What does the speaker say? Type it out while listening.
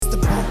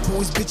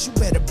boys, bitch, you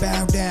better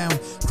bow down.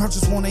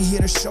 Crunchers wanna hear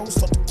the show,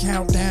 start the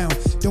countdown.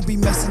 Don't be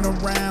messing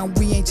around,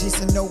 we ain't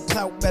chasing no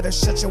clout. Better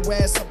shut your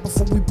ass up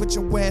before we put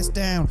your ass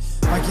down.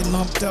 Might get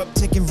lumped up,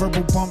 taking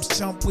verbal bumps,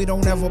 chump. We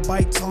don't ever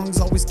bite tongues,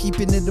 always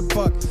keeping it a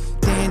buck.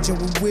 Danger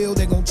and Will,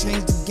 they gon'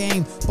 change the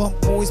game. Bump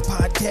Boys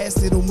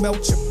podcast, it'll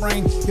melt your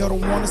brain. Y'all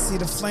don't wanna see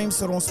the flame,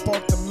 so don't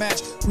spark the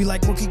match. We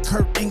like rookie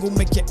Kurt Angle,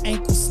 make your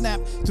ankle snap.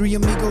 Three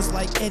amigos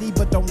like Eddie,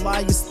 but don't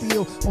lie or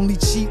steal. Only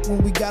cheat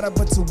when we gotta,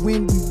 but to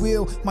win we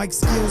will. Mike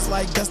skills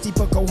like Dusty,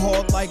 but go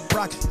hard like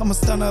Brock. I'm a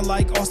stunner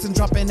like Austin,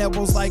 dropping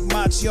elbows like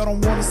Mach. Y'all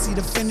don't wanna see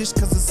the finish,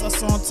 cause it's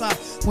us on top.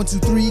 1, 2,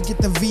 3, get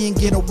the V and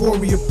get a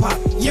warrior pop.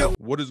 Yo!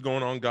 What is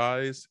going on,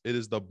 guys? It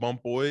is the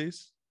Bump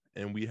Boys,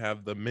 and we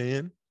have the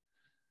man,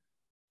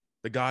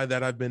 the guy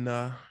that I've been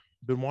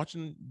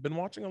watching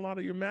a lot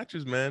of your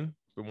matches, man.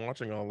 Been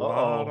watching a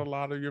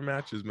lot of your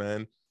matches,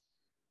 man.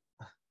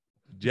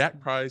 Jack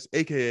Price,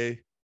 aka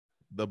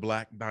the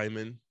Black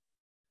Diamond.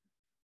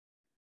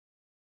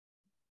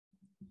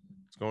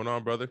 What's going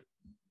on, brother?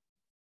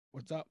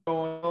 What's up? What's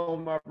going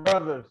on, my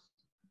brothers?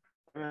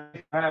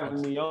 Thanks for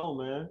having me on,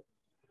 man.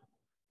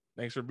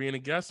 Thanks for being a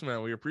guest,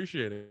 man. We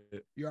appreciate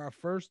it. You're our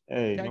first,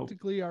 Hey,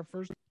 our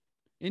first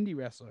indie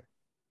wrestler.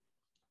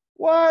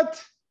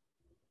 What?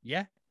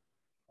 Yeah.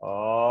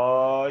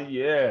 Oh,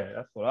 yeah.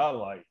 That's what I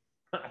like.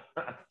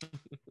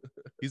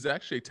 He's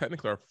actually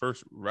technically our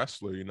first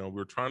wrestler. You know, we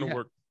were trying to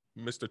work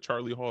Mr.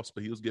 Charlie Hoss,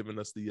 but he was giving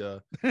us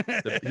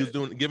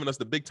giving us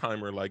the big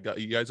timer. Like,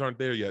 you guys aren't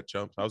there yet,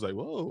 chumps. I was like,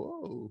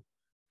 whoa,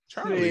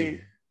 Charlie.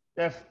 See,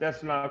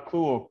 that's not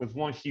cool, because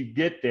once you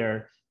get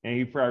there, and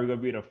he probably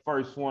gonna be the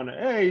first one.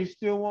 Hey, you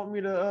still want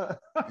me to?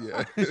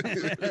 Yeah.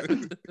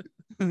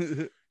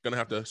 Gonna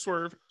have to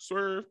swerve,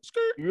 skirt.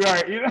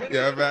 Right. You know?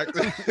 Yeah, back.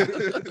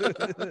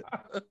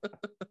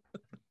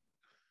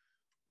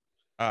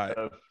 All right.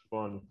 That's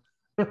fun.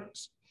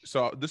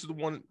 So this is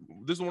one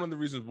of the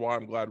reasons why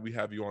I'm glad we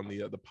have you on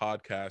the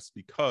podcast,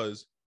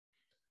 because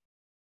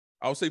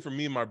I would say for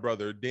me and my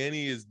brother,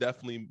 Danny is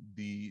definitely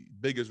the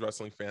biggest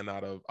wrestling fan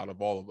out of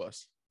all of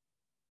us.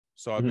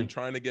 So I've been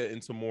trying to get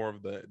into more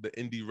of the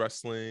indie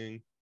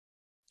wrestling.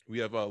 We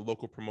have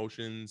local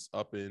promotions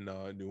up in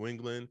New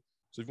England.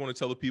 So if you want to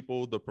tell the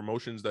people the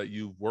promotions that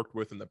you've worked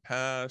with in the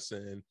past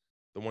and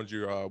the ones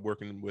you're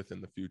working with in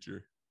the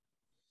future.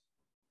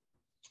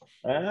 It's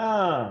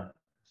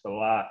a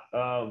lot.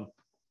 So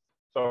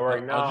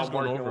right now I was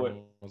going over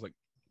him. I was like,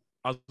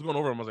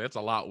 that's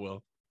a lot,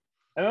 Will.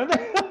 Well,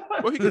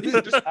 he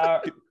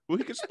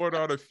could sport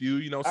out a few,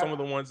 you know, some of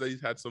the ones that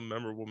he's had some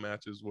memorable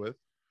matches with.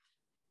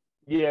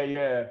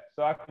 Yeah.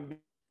 So I can be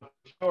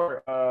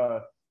short.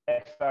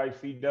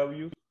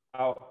 XICW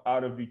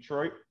out of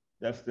Detroit.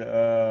 That's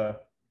the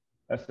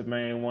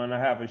main one. I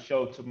have a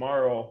show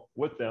tomorrow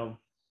with them.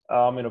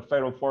 I'm in a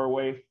fatal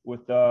 4-way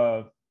with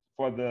for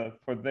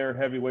their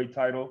heavyweight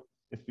title.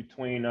 It's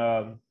between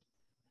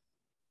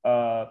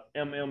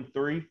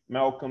MM3,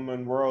 Malcolm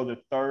Monroe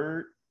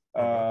III,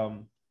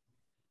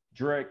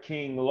 Dread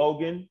King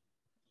Logan,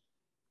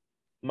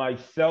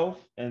 myself,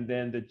 and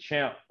then the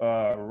champ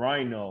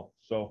Rhino.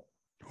 So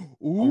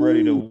I'm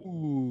ready to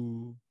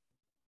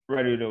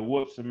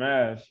whoop some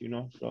ass, you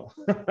know. So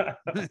so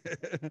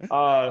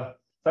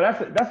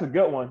that's a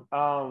good one.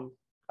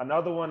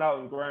 Another one out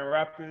in Grand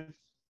Rapids,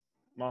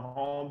 my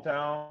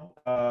hometown.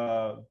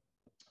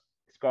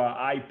 It's called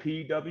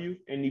IPW,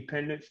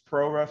 Independence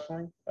Pro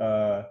Wrestling.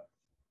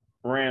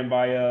 Ran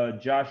by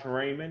Josh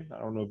Raymond. I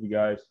don't know if you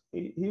guys.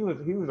 He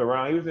was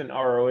around. He was in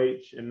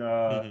ROH, and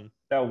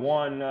that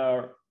one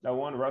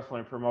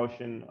wrestling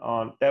promotion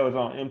that was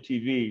on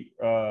MTV.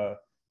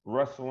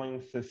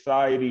 Wrestling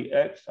Society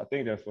X, I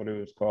think that's what it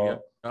was called.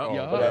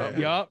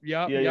 Yup.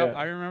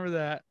 I remember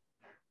that.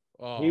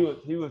 Oh.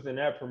 He was in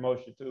that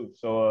promotion too.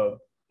 So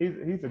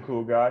he's a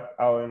cool guy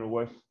out in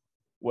the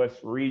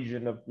west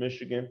region of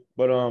Michigan.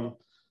 But I'm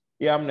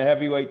the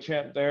heavyweight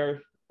champ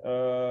there.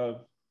 Trying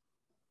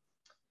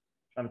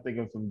to think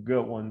of some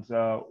good ones.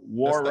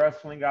 War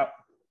Wrestling out.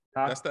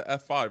 That's the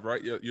F5,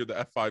 right? You're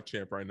the F5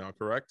 champ right now,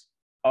 correct?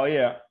 Oh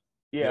yeah.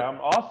 Yep.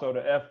 I'm also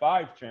the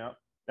F5 champ.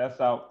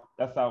 That's out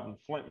in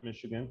Flint,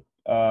 Michigan.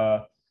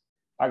 I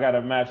got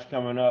a match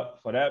coming up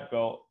for that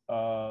belt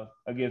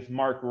against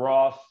Mark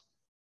Ross.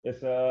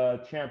 It's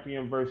a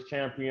champion versus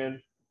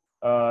champion.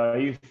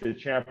 He's the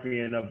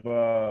champion of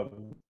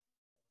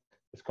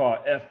it's called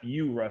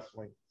FU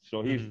Wrestling.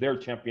 So he's their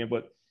champion,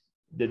 but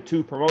the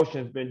two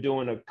promotions been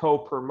doing a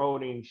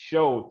co-promoting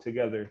show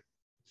together.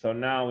 So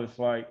now it's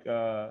like,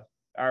 all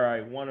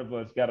right, one of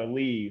us got to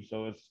leave.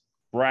 So it's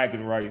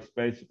bragging rights,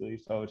 basically.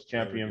 So it's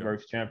champion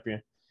versus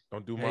champion.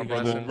 Don't do my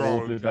brother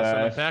wrong.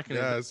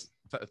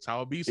 That's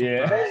how it be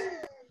sometimes.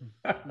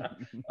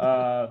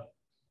 Yeah.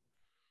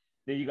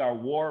 Then you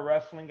got War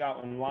Wrestling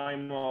out in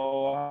Lima,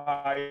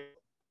 Ohio.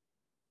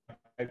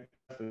 That's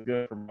a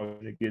good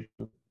promotion to get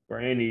to for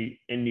any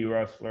indie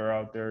wrestler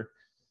out there.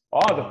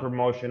 All the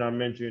promotion I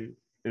mentioned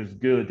is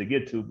good to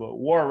get to, but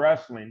War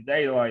Wrestling,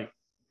 they know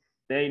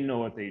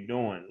what they're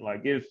doing.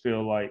 Like, it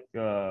feel like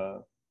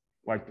the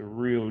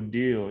real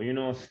deal, you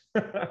know?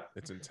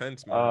 It's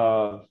intense,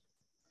 man.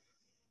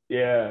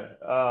 Yeah.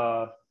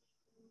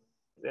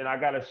 And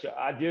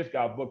I just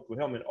got booked with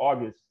him in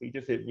August. He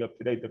just hit me up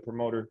today, the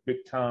promoter,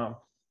 Big Tom.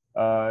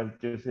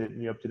 Just hit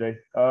me up today.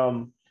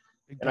 And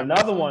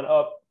another wrestling? one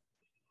up.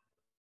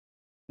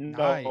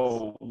 Nice.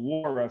 No,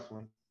 War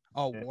Wrestling.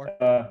 Oh, War.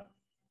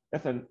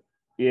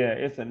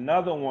 It's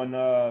another one.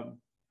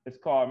 It's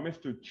called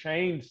Mr.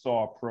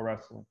 Chainsaw Pro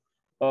Wrestling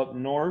up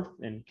north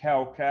in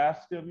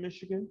Kalkaska,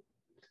 Michigan.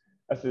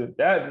 That's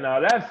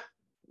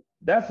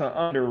an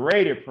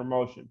underrated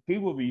promotion.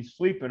 People be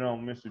sleeping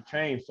on Mr.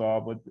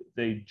 Chainsaw, but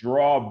they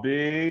draw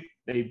big,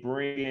 they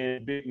bring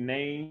in big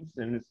names,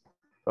 and it's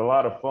a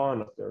lot of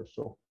fun up there.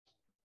 So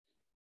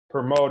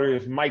promoter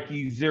is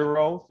Mikey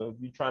Zero. So if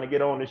you're trying to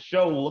get on the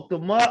show, look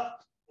him up.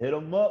 Hit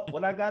him up.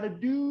 What I gotta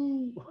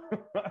do?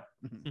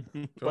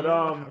 But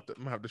I'm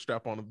gonna have to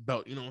strap on a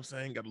belt. You know what I'm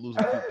saying? Got to lose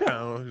a few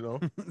pounds. You know.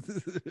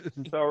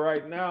 So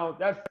right now,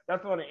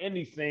 that's on the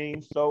indie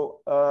scene. So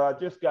I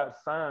just got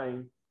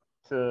signed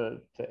to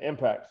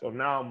Impact. So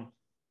now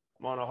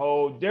I'm on a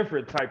whole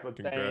different type of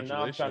thing.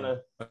 Now I'm trying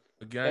to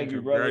again.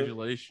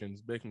 Congratulations,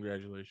 big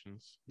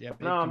congratulations. Yeah.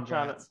 Now I'm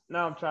trying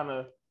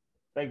to.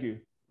 Thank you.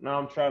 Now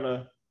I'm trying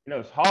to.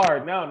 It's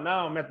hard now.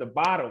 Now I'm at the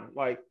bottom,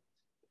 like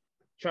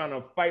trying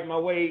to fight my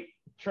way,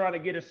 trying to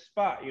get a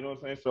spot. You know what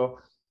I'm saying? So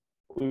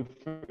we're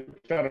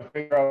trying to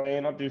figure out,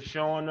 and I'm just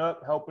showing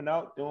up, helping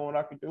out, doing what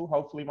I can do.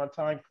 Hopefully my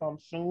time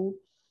comes soon.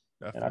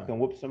 Definitely. And I can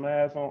whoop some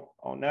ass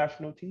on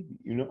national TV,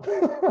 you know?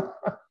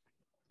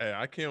 Hey,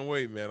 I can't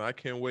wait, man. I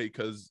can't wait.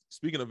 Because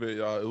speaking of it,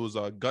 it was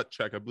a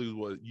GutCheck. I believe it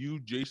was you,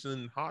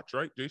 Jason Hotch,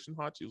 right? Jason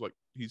Hotch.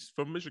 He's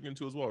from Michigan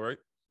too as well, right?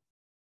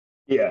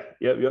 Yeah.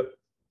 Yep.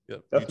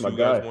 That's my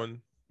guy. Guys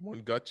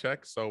one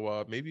GutCheck.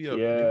 So maybe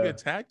a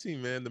tag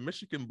team, man. The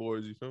Michigan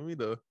boys, you feel me?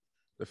 The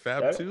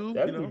Fab Two.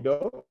 That'd be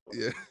dope.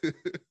 Yeah.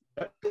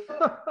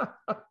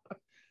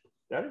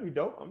 That'd be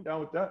dope. I'm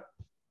down with that.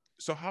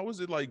 So how is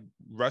it like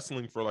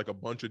wrestling for like a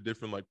bunch of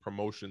different like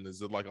promotions?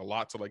 Is it like a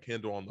lot to like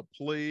handle on the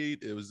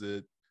plate? Was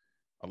it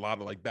a lot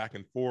of like back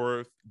and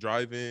forth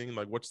driving?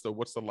 Like what's the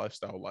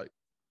lifestyle like?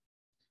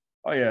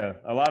 Oh yeah,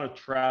 a lot of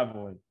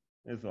traveling.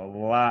 It's a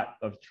lot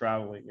of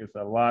traveling. It's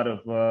a lot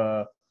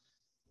of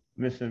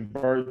missing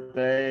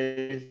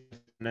birthdays,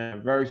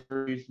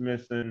 anniversaries,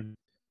 missing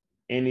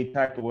any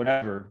type of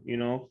whatever, you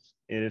know.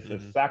 It's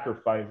a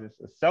sacrifice. It's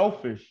a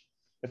selfish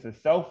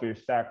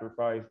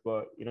sacrifice,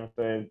 but you know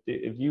what I'm saying?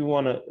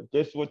 If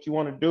this is what you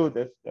want to do,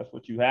 that's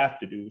what you have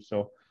to do.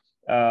 So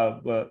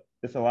but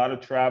it's a lot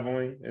of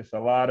traveling, it's a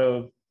lot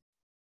of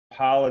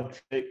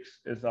politics,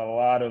 it's a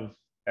lot of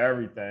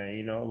everything,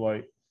 you know,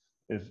 like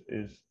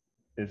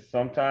it's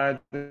sometimes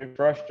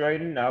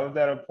frustrating. I was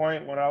at a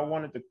point when I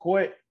wanted to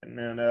quit, and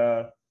then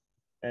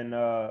and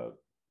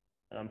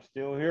I'm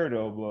still here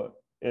though, but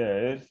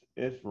yeah,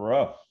 it's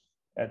rough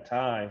at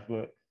times,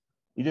 but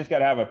you just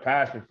gotta have a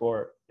passion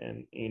for it,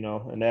 and you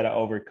know, and that'll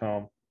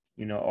overcome,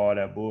 you know, all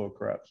that bull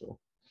crap. So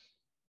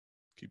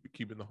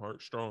keeping the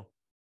heart strong.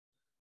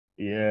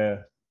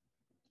 Yeah.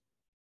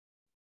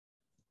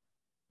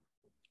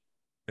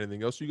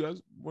 Anything else you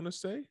guys want to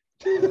say?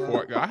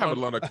 I have a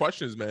lot of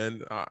questions,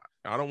 man. I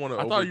don't want to.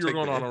 I thought you were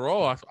going on a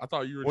roll. I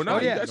thought you were. Well, now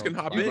you guys can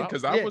hop in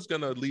because I was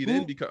gonna lead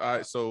in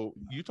because so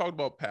you talked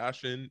about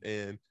passion,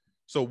 and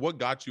so what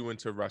got you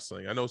into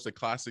wrestling? I know it's a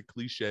classic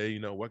cliche, you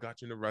know, what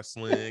got you into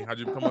wrestling? How'd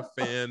you become a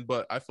fan?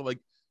 But I feel like,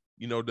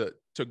 you know,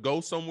 to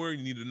go somewhere,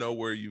 you need to know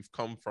where you've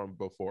come from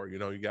before. You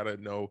know, you got to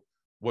know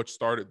what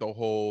started the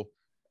whole.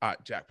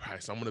 Jack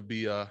Price, I'm gonna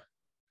be I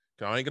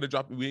ain't gonna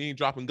drop. We ain't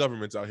dropping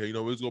governments out here. You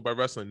know, we just go by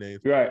wrestling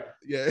names. Right.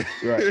 Yeah.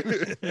 Right.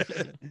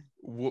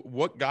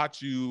 What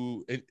got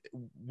you?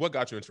 What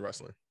got you into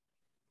wrestling?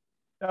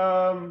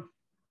 So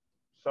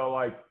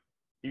like,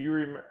 you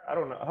remember? I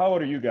don't know. How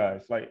old are you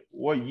guys? Like,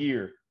 what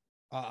year?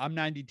 I'm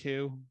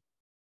 92.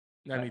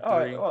 93.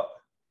 Oh,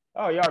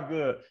 y'all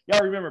good.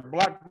 Y'all remember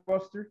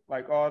Blockbuster?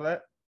 Like all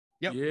that?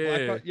 Yep.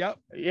 Yeah. Yep.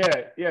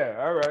 Yeah.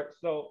 All right.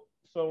 So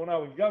when I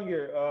was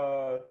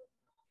younger,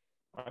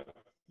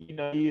 you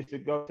know, he used to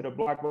go to the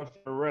Blockbuster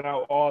and rent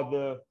out all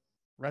the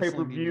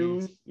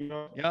pay-per-views, you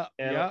know. Yeah.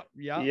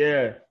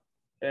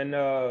 And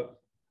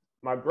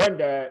my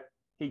granddad,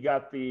 he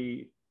got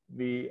the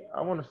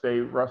I want to say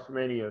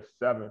WrestleMania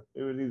 7.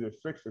 It was either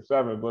 6 or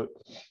 7, but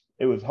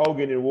it was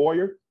Hogan and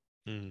Warrior,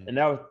 and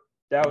that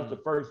was the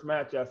first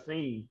match I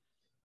seen.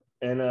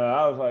 And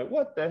I was like,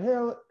 what the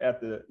hell?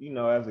 You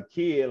know, as a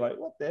kid, like,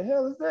 what the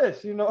hell is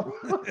this? You know?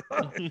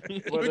 We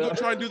go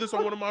try and do this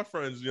on one of my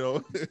friends, you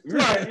know?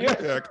 Right, yeah.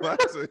 Yeah,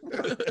 classic.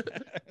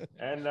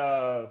 And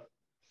so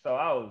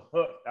I was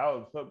hooked. I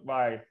was hooked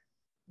by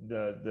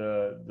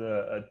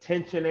the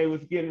attention they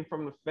was getting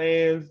from the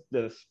fans,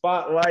 the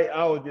spotlight.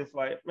 I was just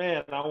like,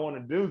 man, I want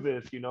to do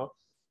this, you know?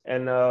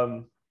 And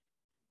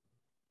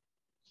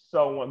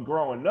so when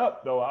growing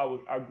up, though,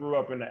 I grew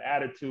up in the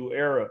Attitude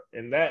Era,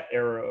 in that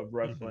era of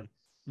wrestling.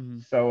 Mm-hmm.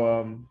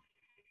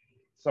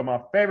 So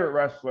my favorite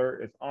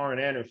wrestler is Arn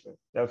Anderson.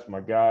 That's my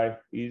guy.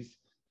 He's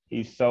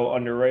so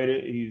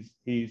underrated.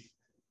 He's.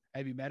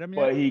 Have you met him yet?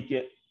 But he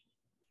can.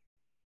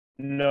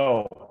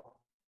 No.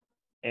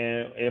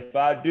 And if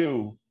I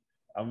do,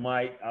 I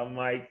might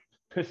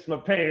piss my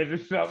pants or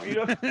something, you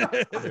know. Yeah,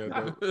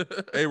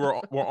 hey,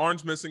 we're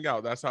Arn's missing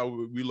out. That's how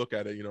we look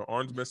at it, you know.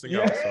 Arn's missing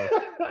Yeah. out.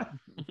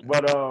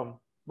 So,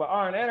 but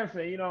Arn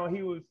Anderson, you know,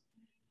 he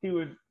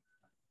was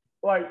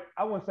like,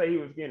 I wouldn't say he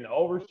was getting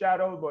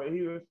overshadowed, but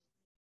he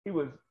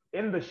was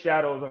in the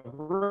shadows of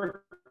Ric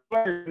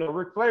Flair. You know,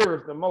 Ric Flair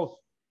is the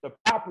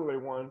popular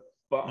one,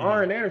 but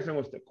Arn Anderson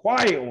was the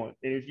quiet one.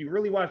 And if you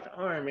really watch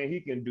Arn, man,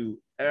 he can do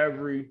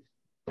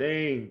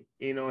everything.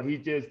 You know, he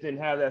just didn't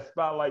have that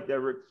spotlight that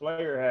Ric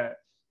Flair had.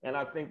 And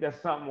I think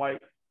that's something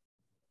like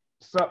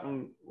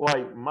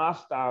my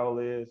style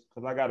is,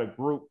 because I got a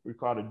group we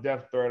call the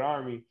Death Threat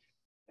Army,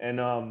 and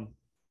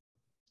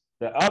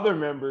the other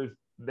members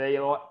they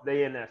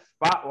in that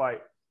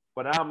spotlight,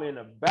 but I'm in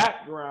the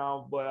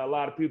background. But a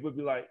lot of people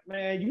be like,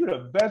 "Man, you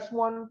the best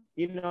one,"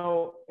 you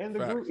know, in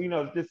the group, you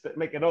know, just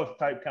making those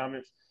type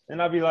comments,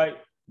 and I'll be like,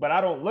 but I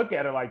don't look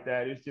at it like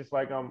that. It's just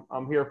like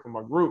I'm here for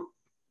my group.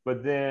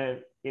 But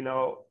then, you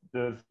know,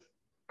 the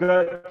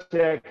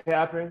GutCheck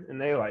happened, and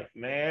they like,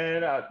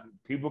 man,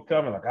 people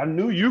coming like, I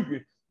knew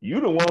you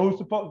the one who's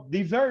supposed to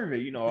deserve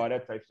it, you know, all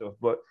that type of stuff.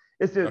 But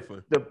it's just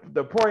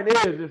the point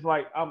is, it's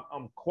like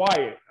I'm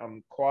quiet.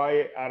 I'm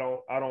quiet. I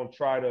don't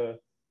try to,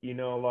 you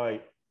know,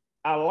 like,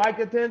 I like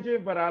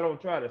attention, but I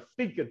don't try to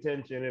seek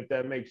attention, if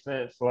that makes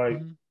sense. Like,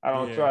 I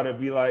don't try to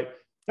be like,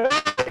 hey,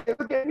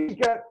 look at me,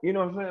 cat. You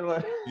know what I'm saying?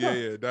 Like,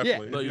 yeah,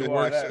 definitely. So your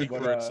work speaks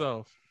for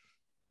itself.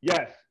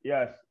 Yes.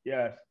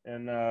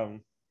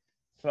 And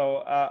so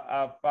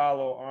I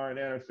follow Arn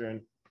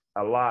Anderson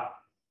a lot,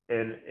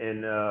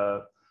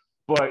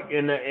 but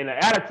in the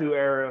Attitude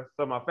Era.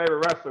 So my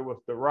favorite wrestler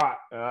was The Rock.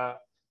 That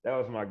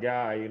was my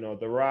guy. You know,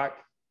 The Rock,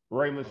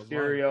 Rey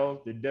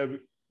Mysterio, the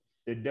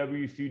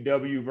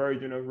WCW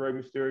version of Rey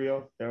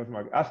Mysterio. That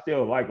was I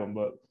still like him,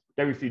 but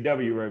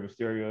WCW Rey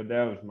Mysterio,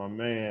 that was my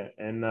man.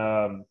 And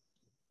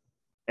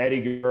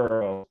Eddie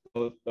Guerrero.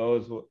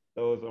 Those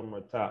are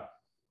my top.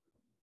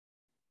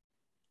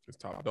 It's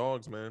top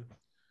dogs, man.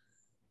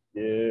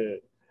 Yeah.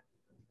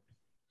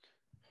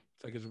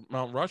 It's like it's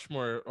Mount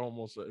Rushmore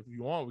almost. If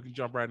you want, we can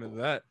jump right into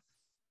that.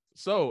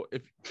 So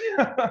if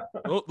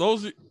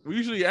those, we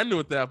usually end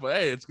with that, but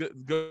hey, it's good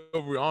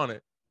we're on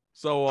it.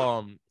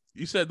 So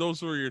you said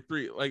those were your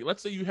three. Like,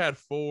 let's say you had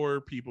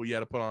 4 people you had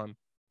to put on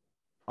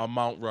a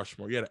Mount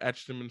Rushmore. You had to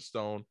etch them in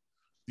stone.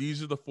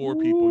 These are the 4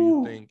 people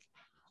you think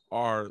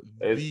are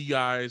the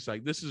guys.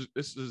 Like, this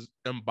is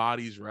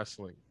embodies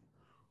wrestling.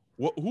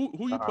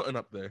 Who you putting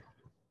up there?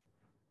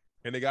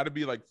 And they got to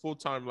be like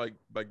full-time like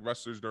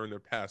wrestlers during their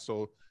past.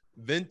 So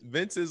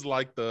Vince is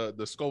like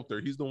the sculptor.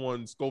 He's the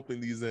one sculpting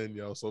these in,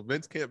 yo. So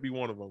Vince can't be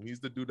one of them. He's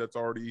the dude that's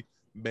already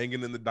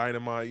banging in the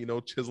dynamite, you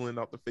know, chiseling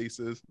out the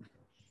faces.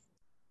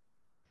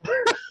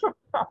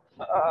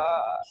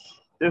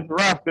 It's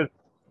rough because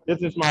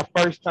this is my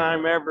first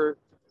time ever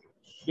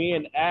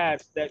being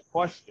asked that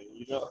question,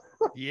 you know.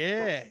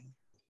 Yeah.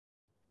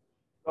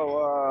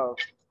 So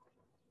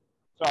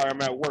sorry,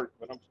 I'm at work,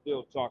 but I'm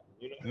still talking,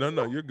 you know.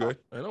 No, you're good.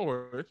 I know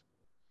worries.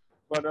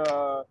 But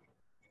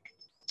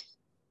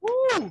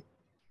woo.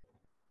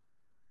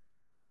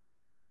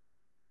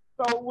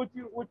 So would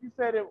you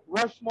say that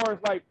Rushmore is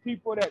like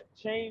people that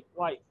changed,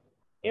 like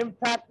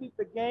impacted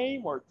the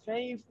game or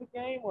changed the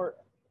game, or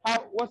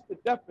what's the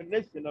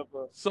definition of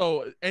a?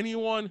 So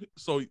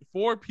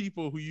 4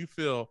 people who you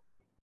feel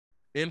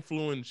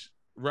influence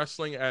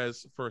wrestling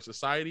as for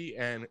society,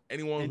 and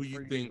anyone who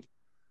you think,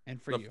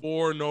 and for the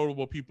 4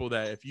 notable people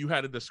that if you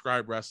had to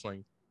describe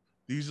wrestling,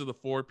 these are the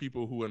 4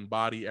 people who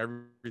embody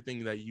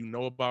everything that you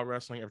know about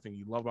wrestling, everything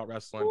you love about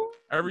wrestling,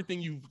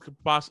 everything you could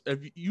possibly.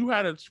 If you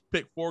had to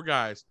pick 4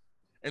 guys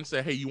and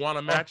say, hey, you want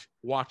a match?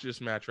 Watch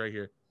this match right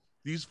here.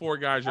 These 4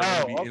 guys are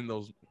going to be in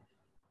those.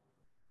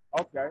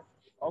 Okay.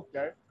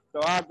 So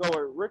I'll go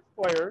with Ric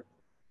Flair.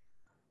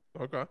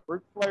 Okay.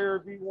 Ric Flair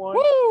be one.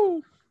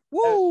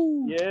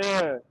 Woo!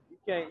 Yeah,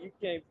 you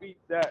can't beat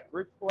that.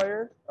 Ric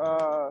Flair.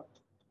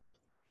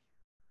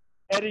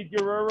 Eddie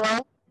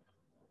Guerrero.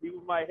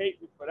 People might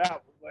hate me for that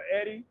one, but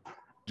Eddie.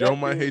 Joe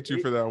might hate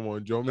you for that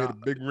one. Joe made a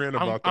big rant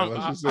about that.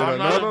 Let's just say that.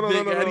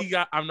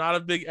 No. I'm not a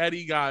big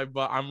Eddie guy,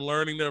 but I'm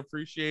learning to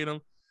appreciate him.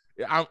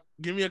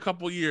 Give me a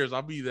couple years.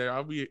 I'll be there.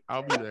 I'll be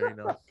there. You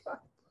know.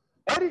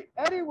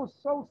 Eddie was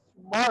so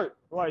smart.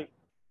 Like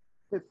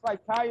his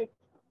psychiatry.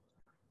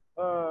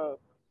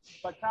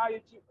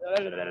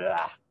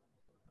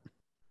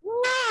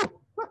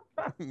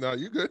 No,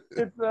 you good.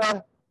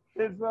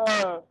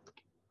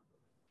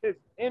 His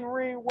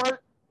in-ring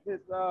work, his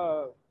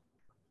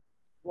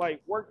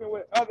like working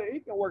with he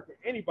can work with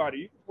anybody.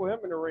 You can put him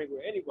in the ring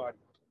with anybody,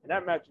 and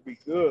that match would be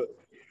good.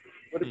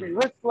 But it'd be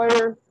Ric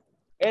Flair,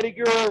 Eddie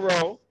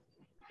Guerrero,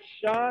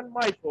 Shawn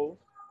Michaels.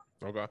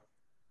 Okay.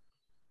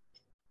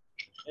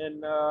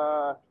 And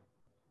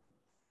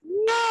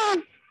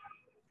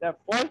that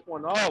 4th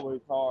one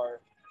always hard.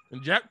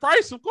 And Jack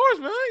Price, of course,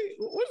 man.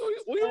 What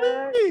do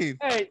you mean?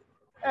 Hey,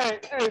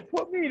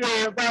 put me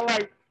there about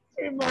like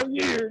 10 more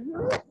years.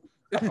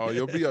 Oh,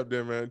 you'll be up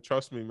there, man.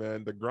 Trust me,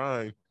 man. The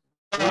grind.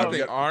 What do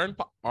you think?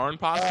 Arn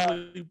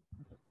possibly?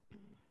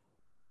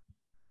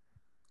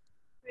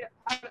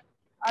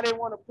 I didn't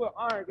want to put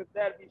Iron because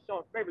that'd be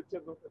showing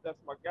favoritism because that's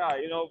my guy,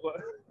 you know. But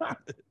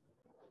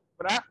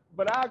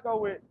but I go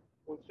with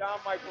Shawn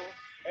Michaels,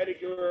 Eddie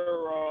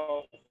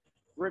Guerrero,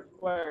 Ric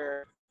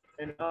Flair,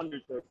 and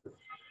Undertaker.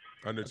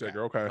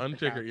 Undertaker, okay.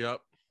 Undertaker,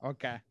 yep.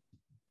 Okay.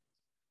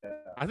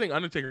 I think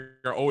Undertaker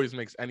always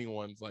makes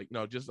anyone's like,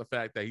 no, just the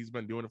fact that he's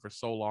been doing it for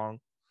so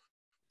long,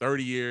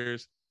 30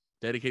 years,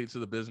 dedicated to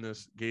the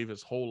business, gave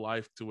his whole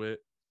life to it,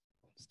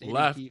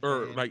 left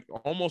or like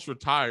almost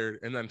retired,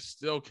 and then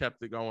still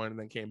kept it going and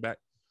then came back.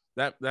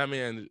 That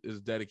man is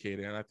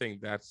dedicated, and I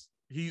think that's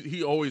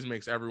he always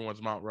makes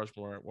everyone's Mount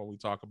Rushmore when we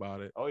talk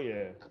about it. Oh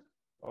yeah.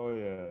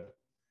 Well,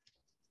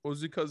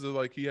 was because of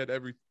like he had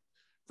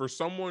for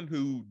someone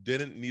who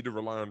didn't need to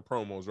rely on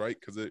promos, right?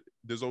 Because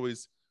there's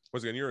always,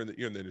 once again, you're in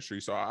the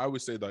industry, so I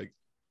would say like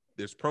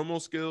there's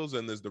promo skills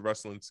and there's the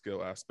wrestling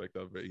skill aspect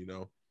of it. You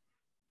know,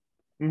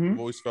 I've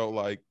always felt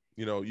like,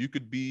 you know, you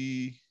can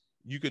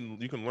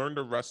learn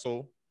to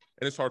wrestle,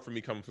 and it's hard for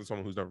me coming from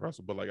someone who's never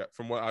wrestled, but like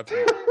from what I've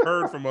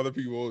heard from other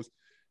people is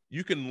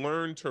you can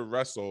learn to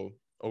wrestle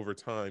over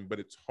time, but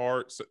it's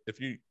hard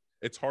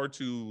it's hard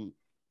to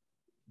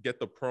get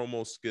the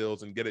promo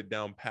skills and get it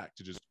down packed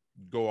to just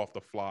go off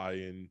the fly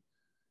and,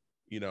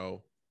 you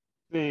know.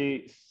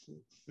 See,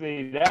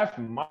 that's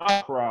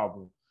my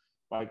problem.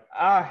 Like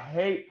I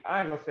ain't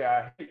gonna say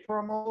I hate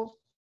promos,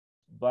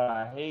 but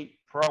I hate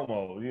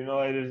promos. You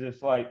know, it is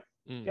just like,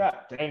 God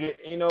dang it,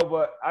 you know.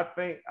 But I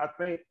think I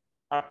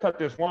cut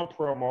this one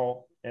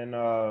promo, and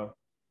the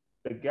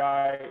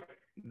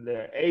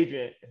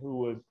agent who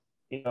was,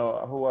 you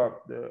know, who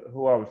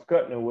I was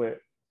cutting it with,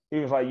 he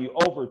was like, "You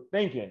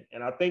overthinking,"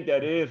 and I think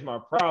that is my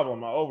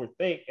problem. I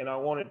overthink, and I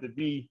want it to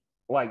be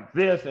like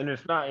this, and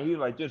it's not. And he was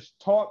like, "Just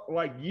talk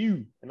like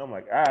you," and I'm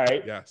like, "All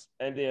right." Yes.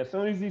 And then as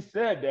soon as he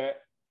said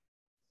that,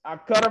 I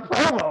cut a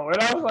promo,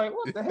 and I was like,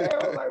 "What the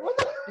hell?" Like, what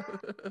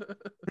the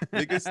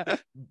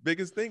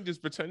biggest thing,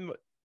 just pretend like,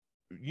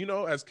 you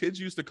know, as kids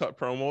used to cut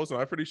promos, and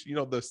I'm pretty sure, you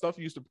know, the stuff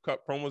you used to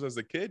cut promos as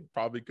a kid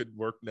probably could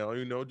work now.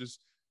 You know, just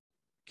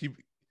keep.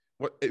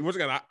 Once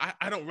again,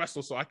 I don't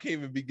wrestle, so I can't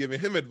even be giving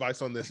him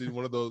advice on this. He's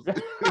one of those.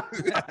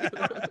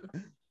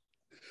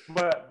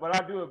 But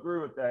I do agree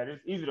with that.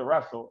 It's easy to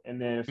wrestle, and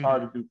then it's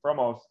hard to do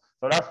promos.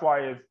 So that's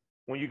why it's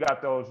when you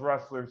got those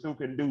wrestlers who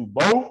can do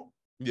both.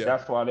 Yeah,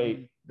 that's why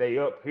they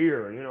up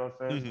here. You know what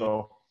I'm saying?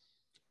 So,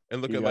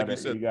 and look at like you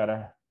said,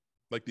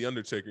 like the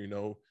Undertaker. You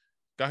know,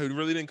 guy who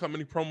really didn't cut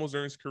many promos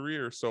during his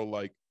career. So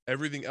like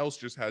everything else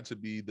just had to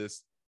be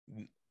this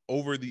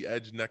over the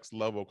edge, next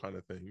level kind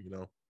of thing. You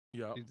know.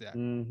 Yeah,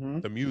 exactly.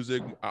 The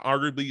music,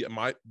 arguably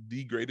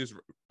the greatest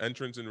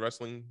entrance in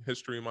wrestling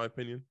history, in my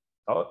opinion.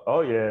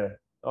 Oh yeah.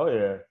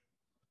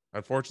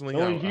 Unfortunately,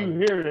 as soon as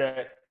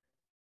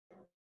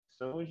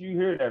you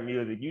hear that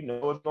music, you know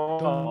what's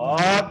going on.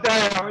 Oh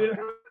damn!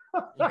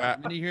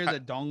 When you hear the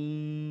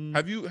dong.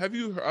 Have you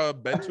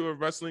been to a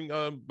wrestling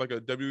like a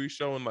WWE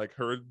show and like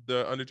heard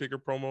the Undertaker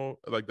promo,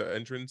 like the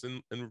entrance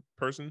in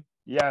person?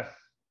 Yes.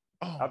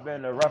 I've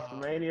been to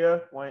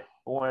WrestleMania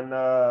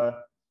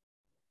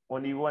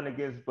when he won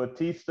against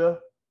Batista.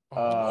 He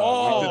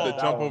did the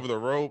jump over the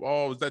rope.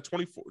 Oh, was that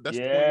 24? That's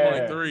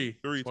 23.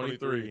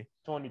 23.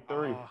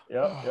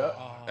 Yep.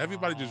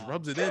 Everybody just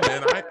rubs it in,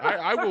 man.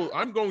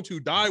 I'm going to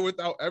die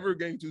without ever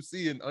getting to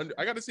see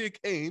I got to see a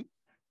Kane,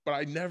 but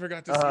I never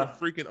got to see a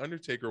freaking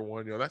Undertaker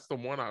one. You know, that's the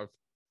one I've.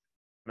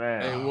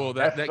 Man, hey, well,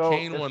 that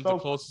Kane one's the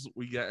closest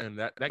we get, and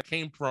that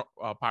Kane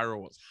pyro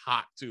was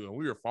hot too, and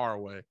we were far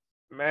away.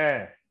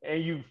 Man,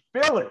 and you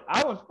feel it.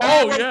 I was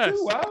far away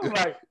too. I was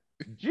like,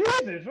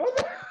 Jesus, what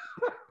the?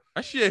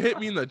 That shit hit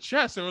me in the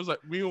chest, and it was like,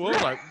 we were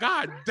like,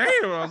 God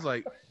damn! I was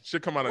like,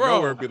 shit come out of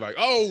nowhere and be like,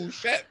 oh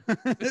shit.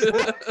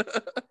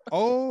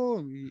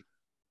 Oh,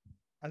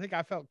 I think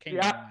I felt Kane.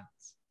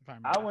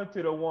 I went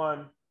to the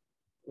one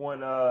when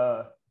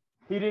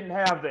he didn't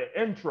have the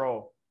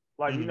intro.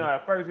 Like, you know,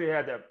 at first he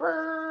had that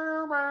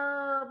burr,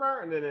 burr,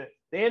 burr, and then at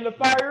the end of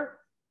fire.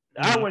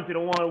 I went to the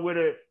one with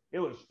it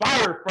was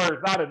fire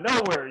first out of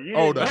nowhere.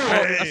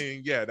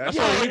 That's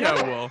what we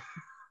got. Well,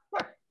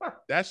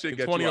 that shit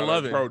gets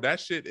 2011, bro. That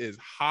shit is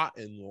hot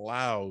and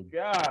loud.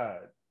 God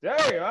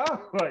damn! I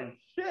was like,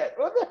 shit.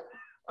 What the?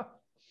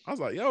 I was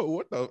like, yo,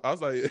 what the? I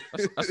was like,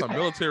 that's a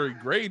military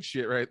grade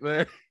shit right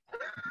there.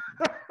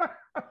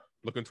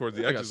 Looking towards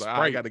the exit, like,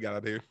 I gotta get out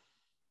of here.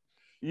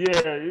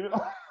 Yeah, you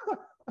know.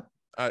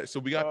 All right, so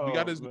we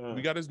got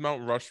his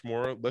Mount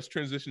Rushmore. Let's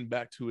transition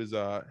back to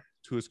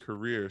his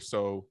career.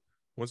 So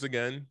once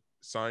again,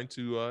 signed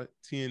to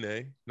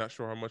TNA. Not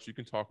sure how much you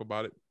can talk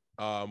about it.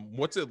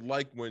 What's it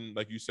like when,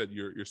 like you said,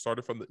 you're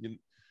started from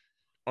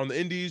on the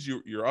indies,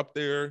 you're up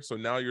there, so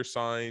now you're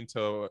signed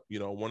to, you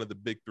know, one of the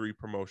big three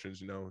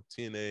promotions, you know,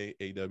 TNA,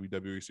 AEW,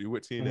 WWE. So you're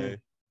with TNA.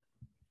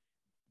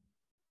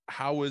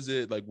 How is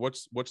it like?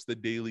 What's the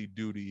daily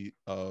duty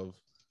of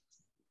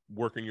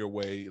working your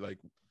way? Like,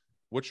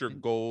 what's your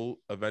goal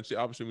eventually?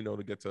 Obviously, we know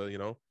to get to, you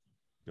know,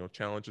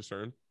 challenge a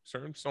certain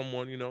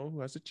someone, you know,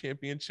 who has a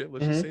championship.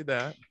 Let's just say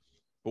that.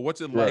 But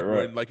what's it like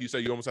when, like you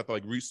said, you almost have to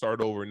like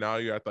restart over? Now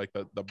you're at like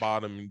the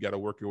bottom and you got to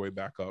work your way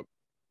back up.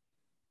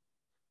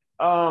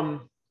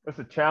 it's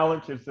a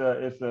challenge. It's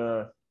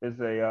a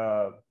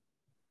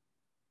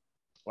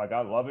like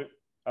I love it.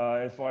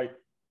 It's like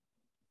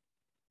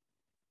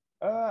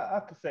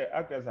I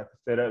guess I could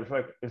say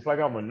that it's like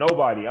I'm a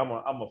nobody. I'm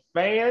a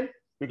fan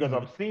because Mhm.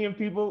 I'm seeing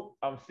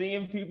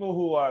people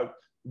who I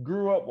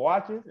grew up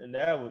watching, and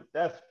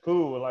that's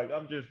cool. Like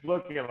I'm just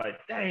looking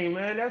like, dang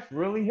man, that's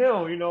really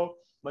him, you know.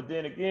 But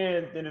then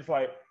again, then it's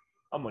like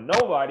I'm a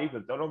nobody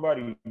because don't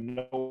nobody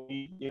know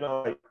me, you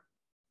know. Like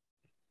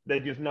they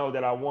just know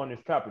that I won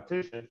this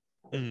competition,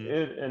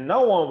 Mhm. and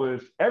no one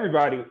was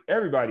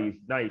everybody's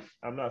nice.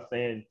 I'm not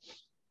saying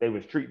they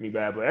was treating me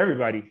bad, but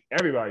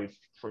everybody's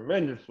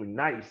tremendously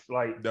nice,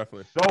 like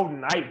Definitely. so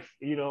nice,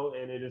 you know.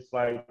 And it is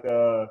like,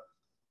 but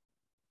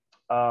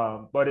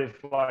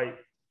it's like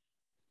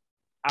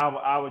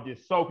I was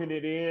just soaking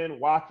it in,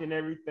 watching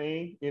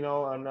everything, you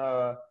know, and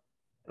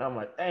I'm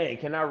like, hey,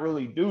 can I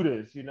really do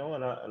this, you know?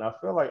 And I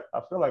feel like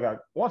I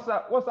once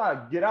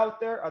I get out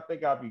there, I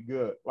think I'll be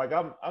good. Like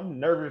I'm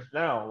nervous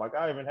now, like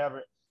I even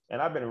haven't,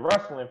 and I've been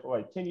wrestling for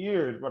like 10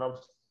 years, but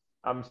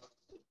I'm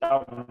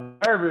I'm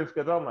nervous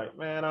because I'm like,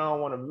 man, I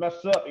don't want to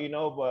mess up, you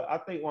know. But I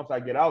think once I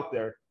get out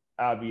there,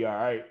 I'll be all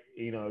right,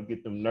 you know,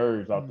 get them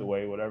nerves out the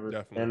way, whatever.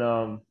 Definitely.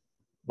 And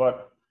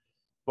but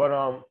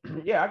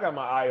yeah, I got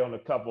my eye on a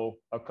couple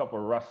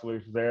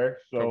wrestlers there.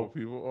 Couple So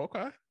people.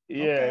 Okay.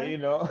 yeah, Okay. you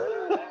know.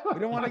 We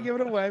don't want to give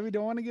it away. We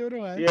don't want to give it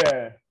away.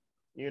 Yeah,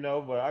 you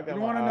know, but I We got don't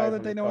my want to know eyes that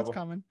on they a know what's couple.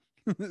 coming.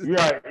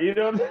 Right, you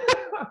know,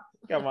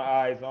 got my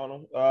eyes on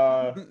them.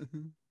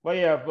 But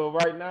yeah, but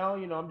right now,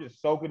 you know, I'm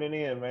just soaking it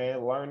in,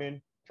 man,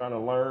 learn, trying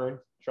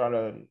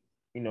to,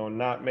 you know,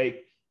 not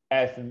make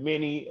as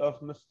many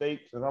of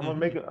mistakes, and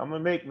Mhm. I'm gonna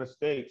make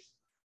mistakes.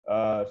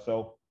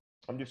 So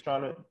I'm just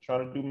trying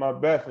to do my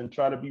best and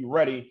try to be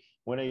ready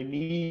when they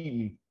need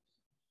me.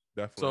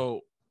 Definitely.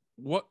 So,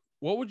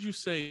 what would you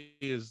say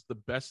is the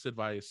best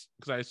advice?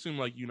 Because I assume,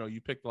 like,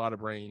 you picked a lot of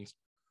brains.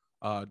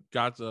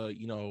 Got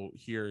to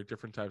hear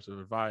different types of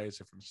advice,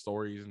 different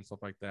stories, and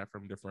stuff like that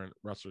from different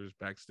wrestlers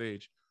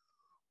backstage.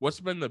 What's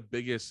been the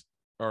biggest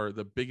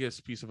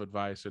piece of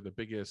advice, or the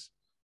biggest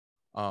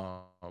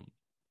um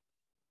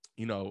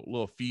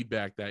little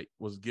feedback that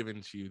was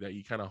given to you that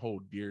you kind of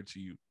hold dear to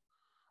you?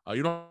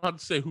 You don't have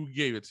to say who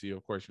gave it to you,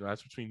 of course.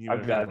 That's between you I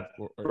and him, got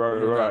or right,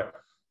 no doubt.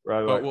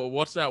 But right.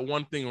 what's that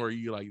one thing where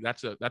you like?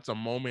 That's a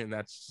moment.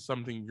 That's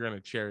something you're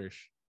gonna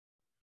cherish.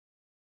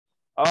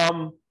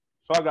 So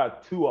I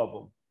got two of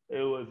them.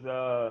 It was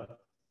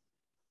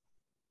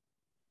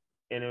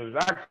and it was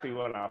actually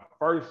when I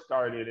first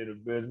started in the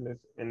business,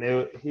 and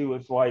he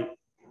was like,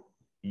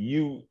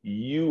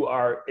 you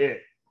are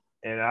it.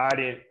 And I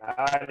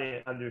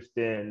didn't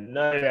understand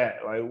none of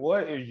that. Like,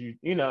 what is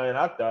you know? And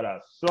I thought I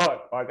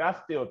sucked. Like, I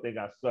still think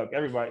I suck.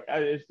 Everybody,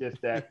 it's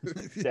just that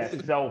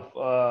self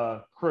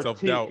Self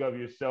critique doubt. of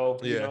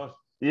yourself, you Yeah. know.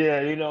 Yeah,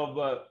 you know.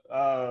 But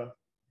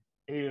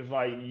he was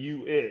like,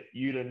 you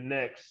the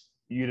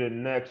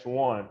next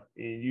one,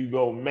 and you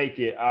go make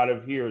it out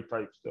of here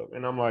type stuff.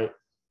 And I'm like,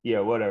 yeah,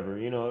 whatever,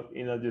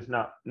 just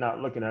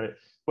not looking at it.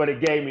 But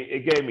it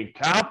gave me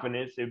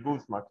confidence. It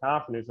boosted my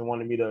confidence and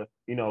wanted me to,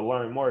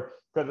 learn more.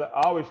 Because I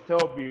always tell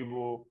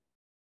people,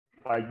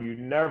 like, you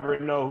never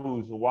know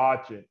who's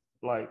watching.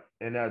 Like,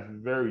 and that's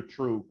very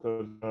true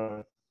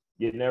because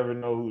you never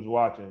know who's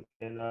watching.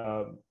 And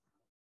I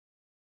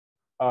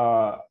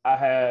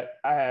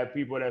had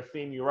people that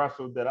seen me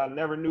wrestle that I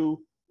never knew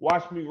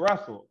watched me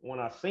wrestle. When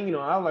I seen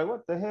them, I was like,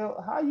 "What the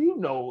hell? How you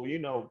know?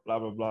 Blah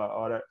blah blah,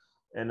 all that."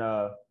 And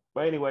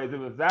but anyways, it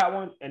was that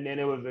one, and then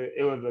it was.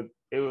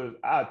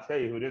 I'll tell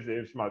you who this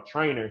is. It's my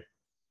trainer,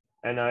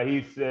 and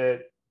he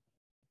said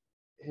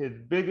his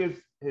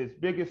biggest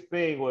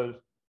thing was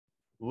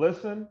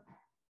listen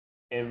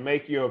and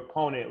make your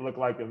opponent look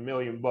like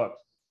 $1,000,000.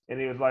 And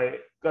he was like,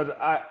 because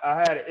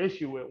I had an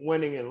issue with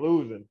winning and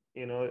losing,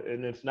 and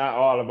it's not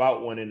all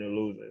about winning and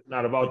losing. It's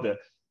not about Mhm. that.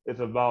 It's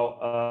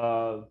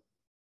about,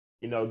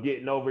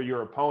 getting over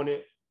your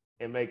opponent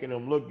and making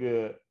them look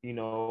good,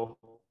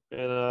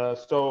 And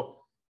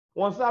so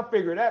once I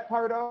figured that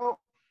part out,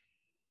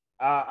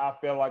 I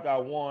feel like I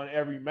won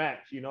every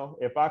match,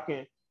 if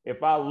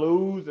I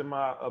lose and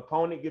my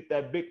opponent get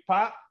that big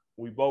pop,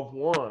 we both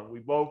won. We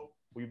both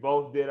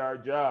did our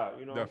job.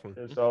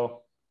 Definitely. And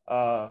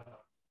uh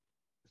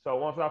so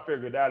once I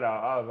figured that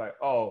out, I was like,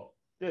 oh,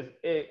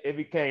 it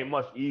became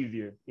much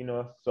easier.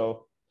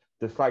 So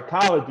the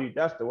psychology,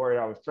 that's the word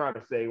I was trying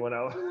to say when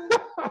I was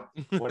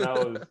when I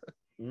was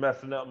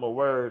messing up my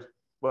words.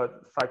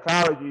 But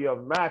psychology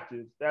of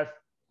matches, that's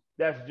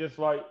just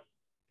like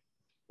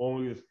when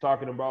we was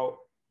talking about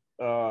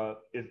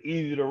it's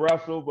easy to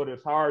wrestle, but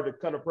it's hard to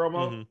cut a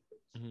promo. Mhm.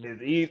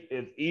 Mhm.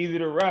 It's easy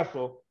to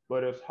wrestle,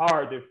 but it's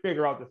hard to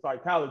figure out the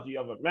psychology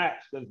of a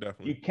match because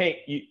Definitely.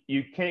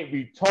 you can't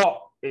be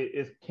taught.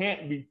 It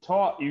can't be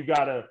taught. You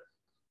gotta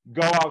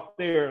go out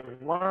there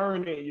and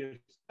learn it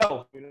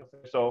yourself.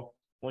 So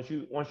once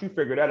you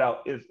figure that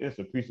out, it's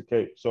a piece of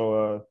cake.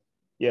 So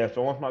yeah.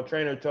 So once my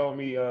trainer told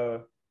me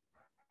I'll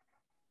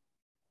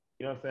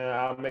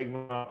make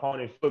my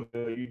opponents look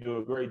good. You do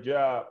a great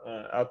job.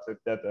 I took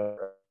that to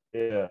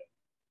yeah.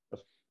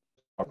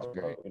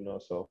 about, you know.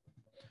 So,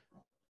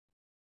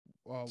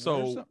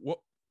 so what?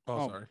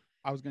 Oh, sorry.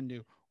 I was gonna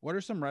do. What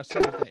are some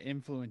wrestlers that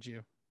influence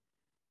you?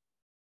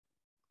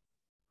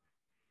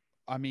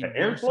 I mean, that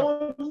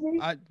influence me?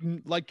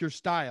 like your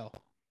style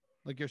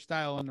in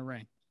the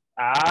ring.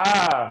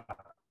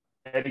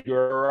 Eddie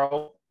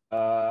Guerrero.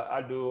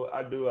 I do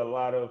a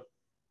lot of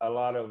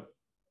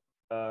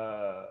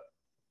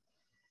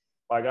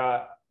like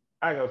I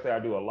ain't gonna say I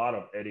do a lot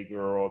of Eddie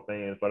Guerrero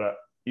things, but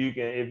you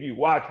can, if you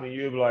watch me,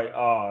 you'll be like,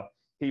 oh,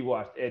 he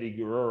watched Eddie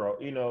Guerrero,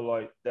 you know,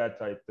 like that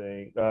type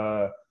thing.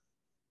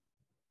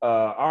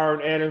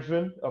 Arn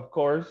Anderson, of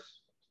course.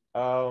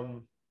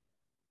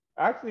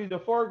 Actually, the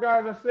four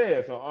guys I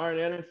said, so Arn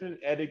Anderson,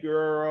 Eddie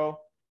Guerrero,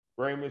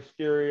 Rey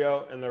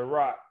Mysterio, and The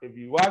Rock. If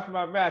you watch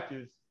my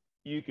matches,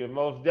 you can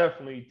most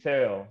definitely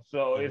tell.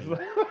 So it's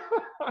like,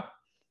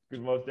 you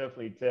can most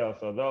definitely tell.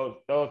 So those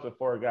are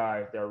four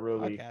guys that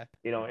really,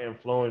 you know,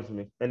 influence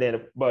me. And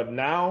then, but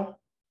now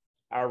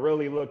I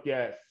really look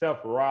at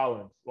Seth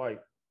Rollins. Like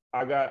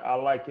I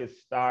like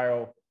his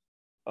style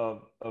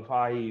of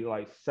how he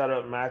like set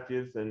up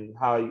matches and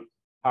how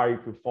he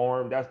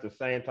performed. That's the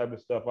same type of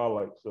stuff I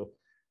like. So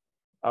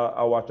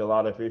I watch a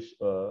lot of his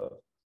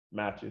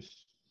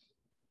matches.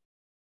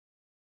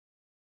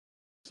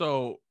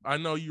 So I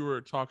know you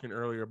were talking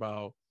earlier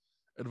about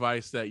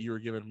advice that you were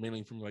given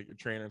mainly from like your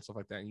trainer and stuff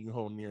like that, and you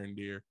hold near and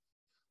dear.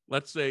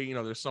 Let's say, you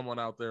know, there's someone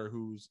out there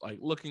who's like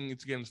looking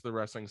to get into the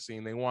wrestling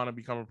scene. They want to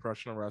become a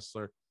professional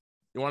wrestler.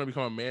 They want to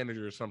become a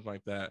manager or something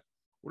like that.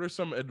 What are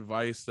some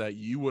advice that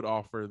you would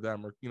offer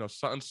them, or, you know,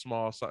 something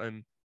small,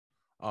 something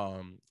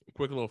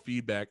quick little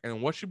feedback,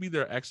 and what should be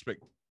their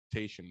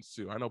expectations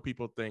too? I know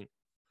people think,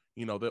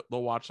 you know,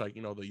 they'll watch like,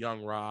 you know, the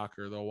Young Rock,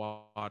 or they'll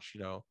watch,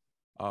 you know,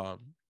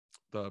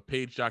 the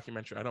Page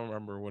documentary. I don't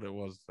remember what it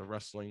was. The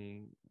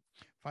wrestling,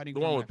 Fighting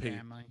the for one my with Page.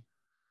 family.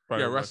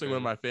 Yeah, wrestling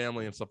with my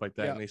family and stuff like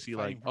that. Yeah, and they see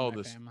like, oh,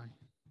 this family.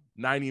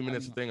 90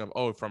 minutes thing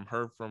of from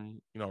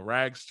you know,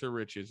 rags to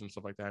riches and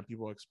stuff like that. And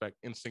people expect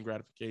instant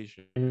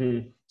gratification.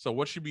 Mm-hmm. So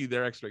what should be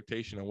their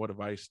expectation, and what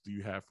advice do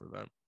you have for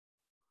them?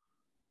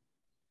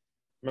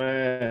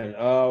 Man,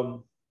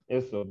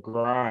 it's a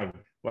grind.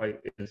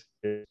 Like it's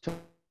the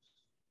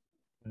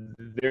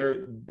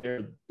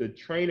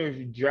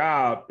trainer's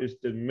job is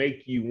to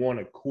make you want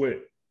to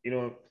quit. You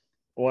know,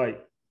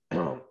 like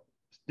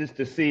just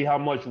to see how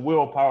much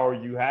willpower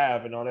you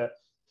have and all that.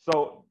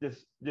 So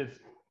just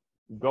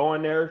go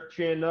in there,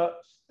 chin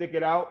up, stick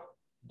it out,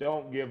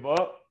 don't give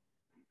up,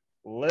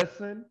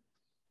 listen,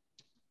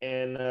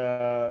 and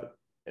the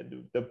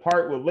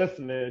part with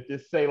listening is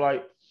just say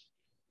like,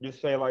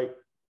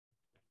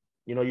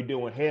 you know, you're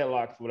doing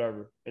headlocks,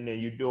 whatever, and then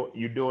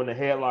you're doing the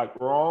headlock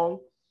wrong,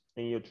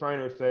 and your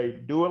trainer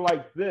say, do it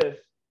like this,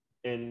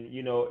 and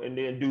you know, and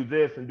then do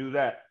this and do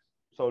that.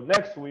 So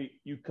next week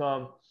you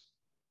come,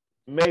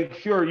 make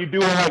sure you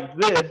do it like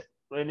this,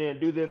 and then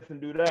do this and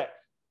do that.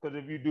 Because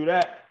if you do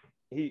that,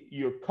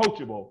 you're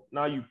coachable.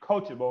 Now you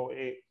coachable,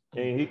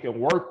 and he can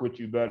work with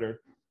you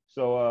better.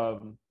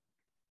 So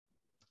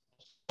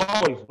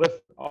always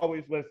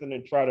listen,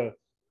 and try to,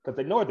 because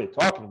they know what they're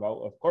talking about.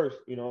 Of course,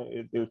 you know,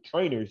 they're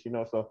trainers, you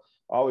know. So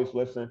always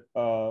listen.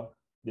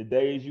 The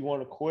days you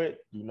want to quit,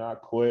 do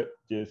not quit.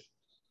 Just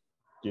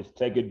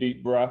take a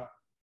deep breath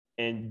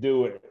and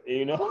do it.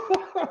 You know,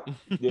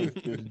 just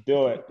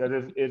do it,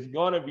 because it's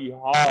gonna be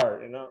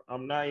hard. You know,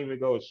 I'm not even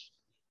going to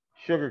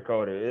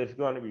sugarcoat it. It's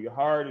gonna be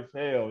hard as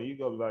hell. You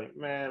go like,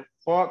 man,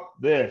 fuck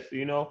this,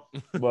 you know.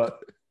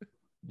 But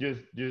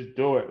just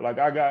do it. Like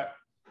I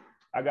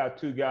got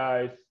two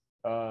guys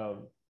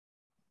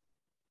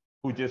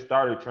who just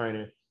started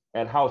training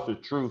at House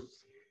of Truth,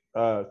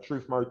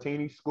 Truth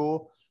Martini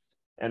School.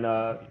 And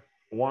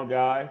one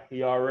guy,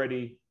 he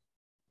already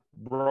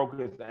broke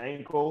his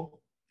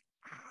ankle,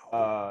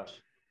 but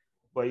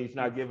he's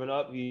not giving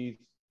up. He's,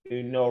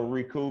 you know,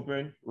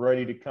 recouping,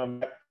 ready to come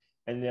back.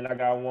 And then I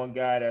got one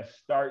guy that's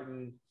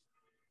starting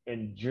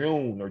in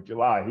June or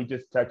July. He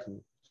just texted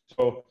me.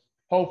 So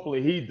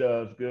hopefully he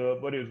does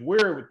good. But it's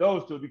weird with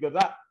those two, because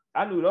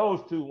I knew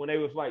those two when they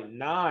was like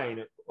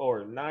 9 or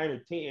 10,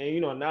 and you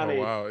know, now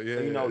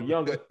you know,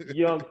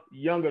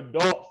 young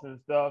adults and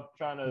stuff,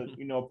 trying to,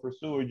 you know,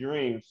 pursue a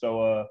dream.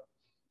 So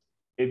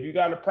if you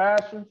got a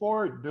passion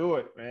for it, do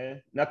it,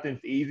 man.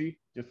 Nothing's easy.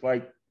 Just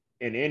like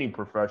in any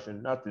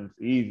profession, nothing's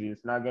easy.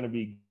 It's not going to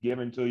be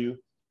given to you.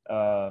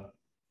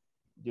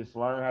 Just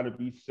learn how to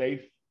be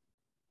safe,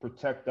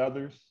 protect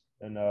others,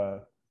 and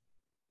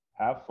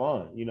have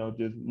fun. You know,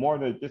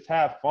 just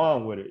have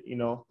fun with it. You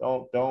know,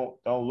 don't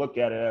look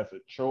at it as a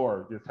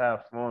chore. Just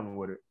have fun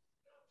with it.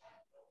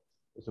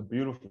 It's a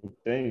beautiful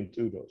thing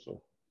too, though.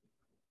 So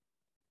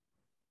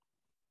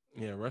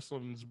yeah,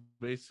 wrestling's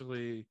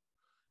basically,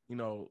 you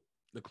know,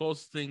 the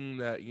closest thing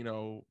that, you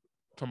know,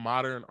 to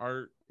modern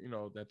art, you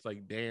know, that's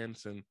like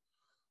dance and a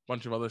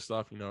bunch of other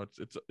stuff. You know,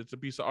 it's a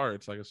piece of art.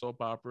 It's like a soap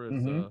opera.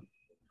 It's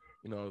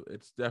you know,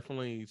 it's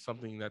definitely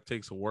something that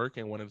takes work,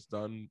 and when it's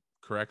done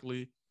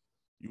correctly,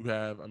 you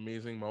have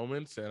amazing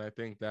moments. And I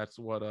think that's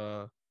what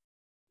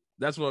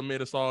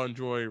made us all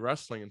enjoy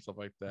wrestling and stuff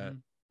like that.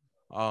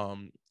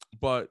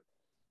 But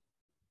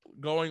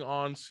going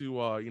on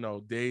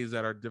to days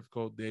that are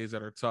difficult, days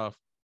that are tough.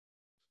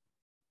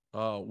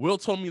 Will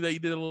told me that you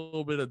did a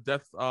little bit of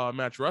death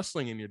match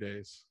wrestling in your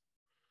days.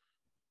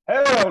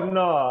 Hell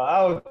no.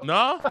 I was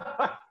No?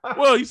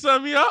 Will, you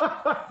set me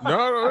up?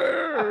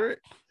 No.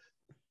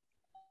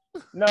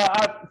 No,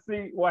 I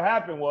see what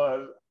happened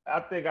was I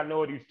think I know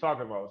what he's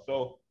talking about.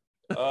 So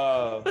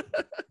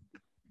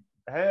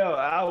hell,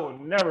 I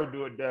would never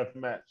do a death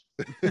match.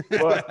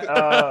 But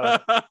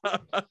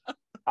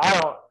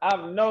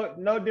I'm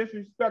no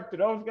disrespect to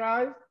those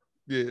guys.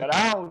 Yeah. But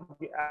I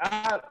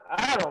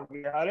don't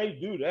get how they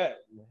do that.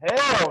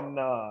 Hell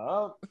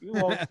no. You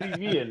won't see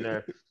me in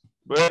there.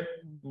 But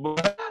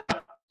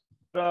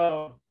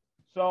so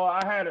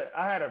I had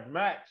a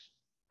match.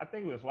 I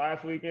think it was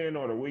last weekend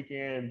or the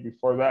weekend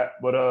before that.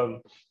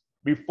 But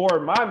before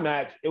my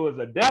match, it was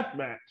a death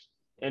match.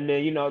 And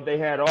then, they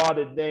had all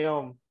the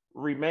damn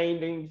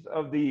remainings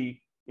of the,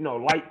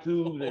 light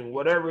tubes and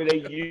whatever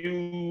they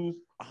used.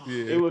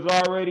 Yeah. It was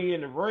already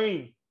in the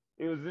ring.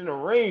 It was in the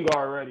ring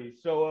already.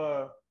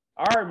 So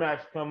our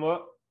match come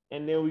up,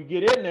 and then we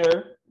get in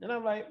there, and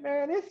I'm like,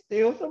 man, there's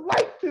still some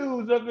light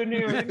tubes up in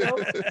here, So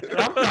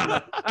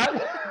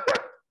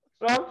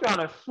I'm trying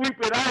to sweep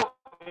it out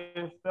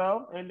and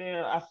stuff, and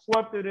then I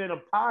swept it in a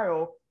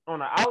pile on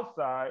the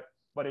outside,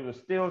 but it was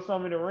still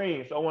some in the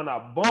ring. So when I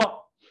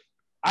bumped,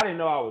 I didn't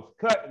know I was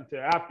cut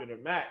until after the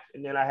match,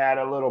 and then I had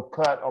a little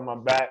cut on my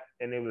back,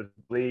 and it was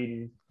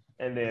bleeding.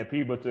 And then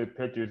people took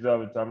pictures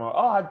of it, talking about,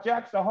 "Oh,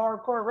 Jack's a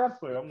hardcore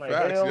wrestler." I'm like,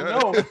 Facts, hell yeah.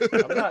 no,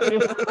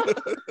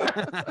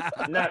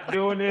 I'm not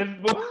doing this.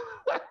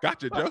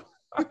 Gotcha, Joe.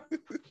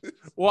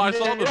 Well, I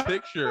saw the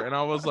picture and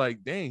I was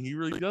like, dang, he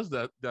really does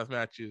that death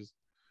matches.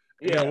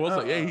 Yeah, I was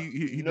like, yeah,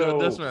 he does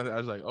death matches. I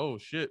was like, oh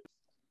shit.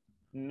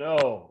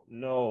 No,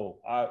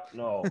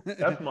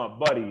 that's my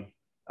buddy.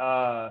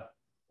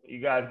 You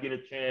guys get a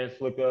chance,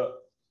 look up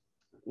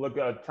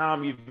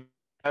Tommy.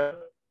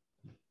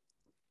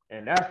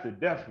 And that's the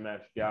death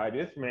match guy.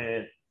 This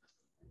man,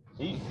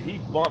 he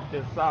bumped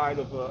inside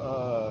of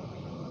a.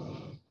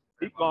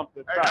 He bumped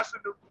inside. Hey, that's a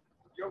new.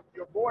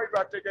 Your boy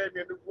right there gave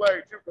me a new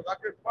blade too, because I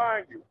couldn't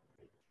find you.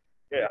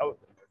 Yeah.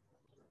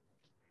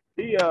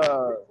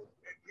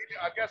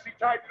 I guess he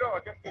tightened it up.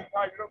 I guess he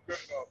tightened it up good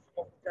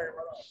enough. Came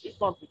right off. He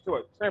bumped into a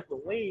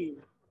trampoline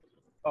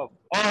of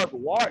barbed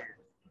wire.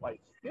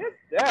 Like, get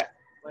that.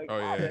 Like, Oh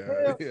how the yeah,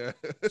 hell? yeah.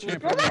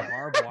 Champion of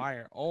barbed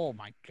wire. Oh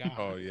my god.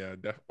 Oh yeah,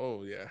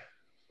 oh yeah.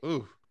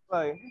 Ooh.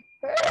 Like,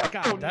 hell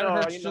God, that no,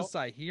 hurts just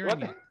like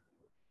hearing it.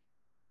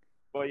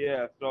 But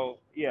yeah,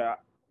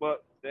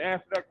 but to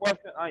answer that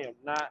question, I am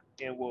not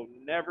and will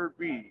never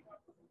be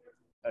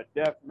a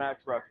death match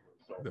wrestler.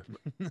 So.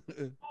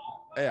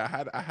 Hey,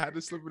 I had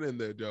to slip it in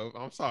there, Joe.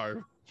 I'm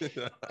sorry.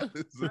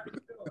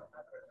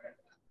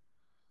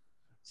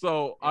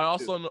 So I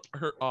also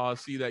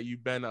see that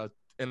you've been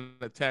in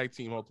a tag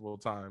team multiple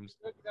times,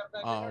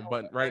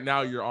 but right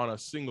now you're on a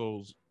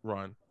singles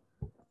run.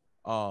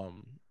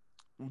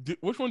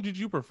 Which one did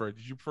you prefer?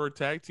 Did you prefer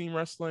tag team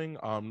wrestling,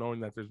 knowing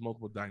that there's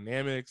multiple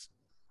dynamics,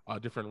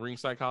 different ring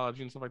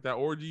psychology and stuff like that,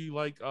 or do you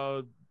like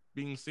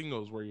being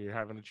singles where you're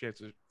having a chance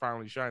to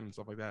finally shine and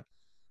stuff like that,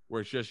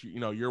 where it's just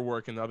your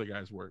work and the other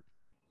guy's work?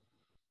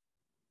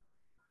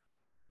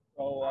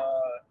 So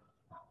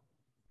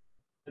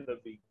in the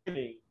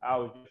beginning, I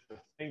was just a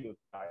singles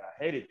guy. I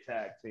hated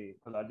tag team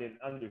because I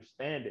didn't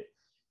understand it,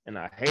 and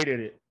I hated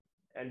it.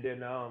 And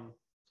then I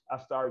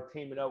started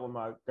teaming up with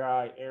my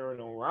guy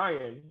Aaron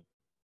Orion,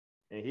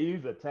 and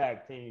he's a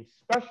tag team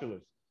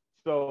specialist.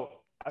 So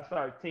I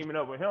started teaming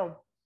up with him,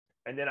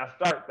 and then I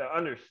started to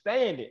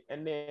understand it.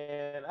 And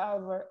then I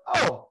was like,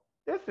 oh,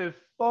 this is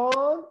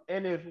fun,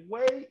 and it's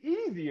way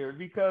easier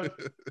because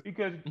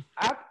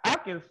I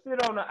can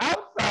sit on the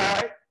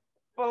outside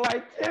for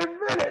like 10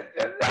 minutes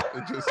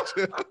and just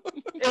chill.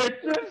 and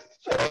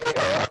just chill.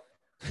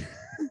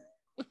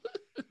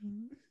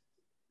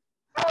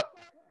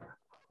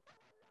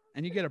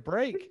 And you get a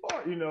break.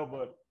 But You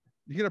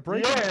get a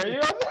break.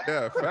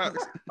 Yeah,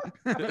 facts.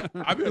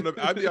 I'd be on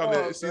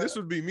the. See, this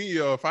would be me.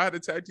 If I had a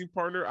tag team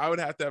partner, I would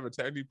have to have a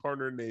tag team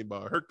partner named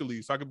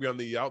Hercules, so I could be on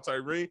the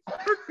outside ring.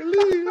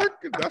 Hercules.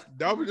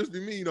 That would just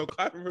be me,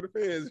 clapping for the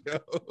fans. Yo,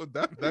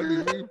 that'd be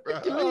me, bro.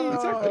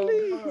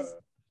 Hercules.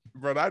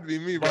 Bro, that'd be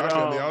me, bro. I'd be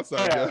on the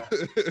outside. Yeah.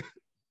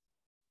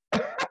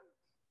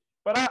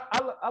 But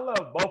I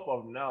love both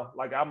of them now.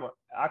 Like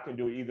I can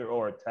do either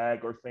or, a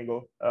tag or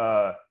single.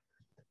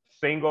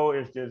 Single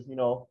is just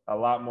a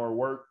lot more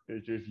work.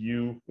 It's just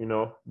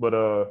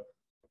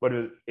but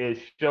it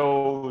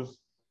shows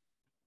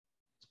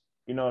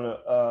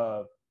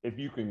if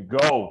you can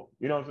go.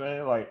 You know what I'm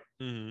saying? Like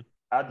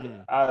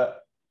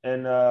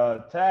I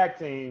tag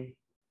team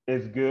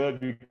is good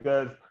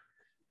because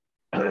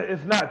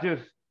it's not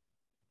just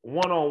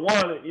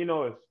one-on-one.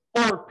 It's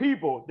 4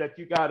 people that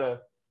you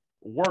gotta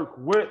work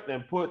with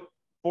and put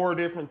 4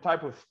 different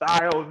type of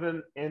styles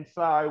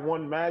inside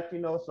one match.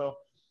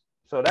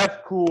 So that's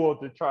cool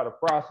to try to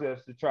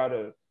process, to try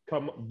to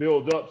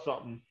build up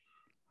something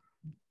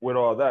with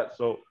all that.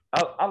 So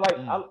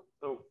I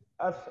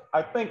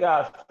think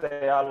I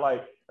say I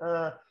like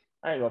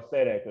I ain't gonna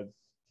say that because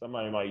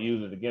somebody might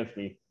use it against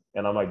me,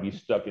 and I might be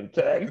stuck in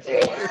tag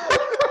team.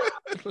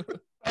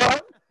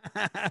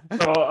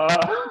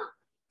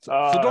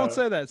 So don't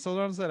say that. So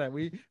don't say that.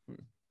 We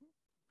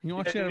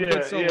want you to have a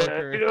good solo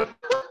career. You know,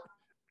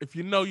 If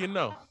you know, you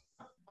know.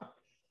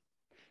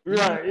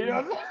 right?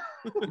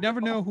 You never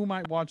know who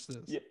might watch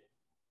this. Yeah.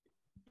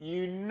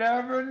 You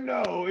never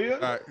know. You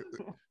know?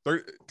 All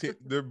right.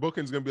 Their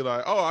booking's gonna be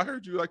like, oh, I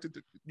heard you like to.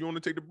 You want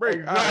to take the break?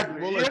 Exactly. All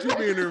right, we'll let you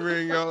be in the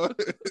ring, yo.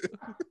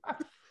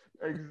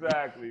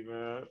 Exactly,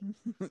 man.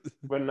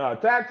 But no,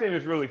 tag team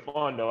is really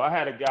fun though. I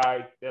had a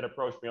guy that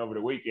approached me over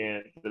the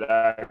weekend that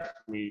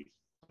asked me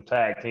some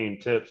tag team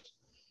tips,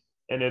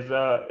 and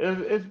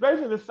it's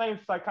basically the same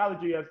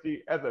psychology as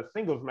a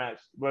singles match,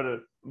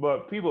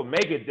 but people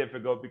make it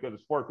difficult because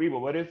it's 4 people.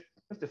 But it's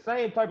the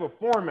same type of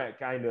format,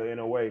 kind of in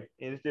a way.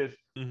 It's just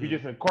you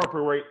just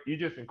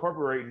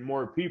incorporating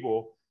more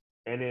people,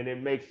 and then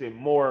it makes it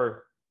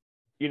more,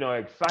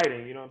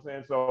 exciting. You know what I'm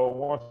saying? So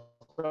once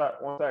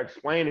I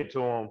explain it to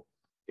them,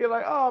 you're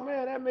like, oh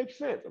man, that makes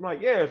sense. I'm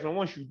like, yeah. So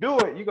once you do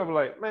it, you're gonna be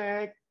like,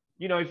 man,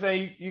 you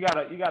say you got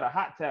a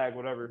hot tag,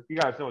 whatever. You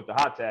gotta know what the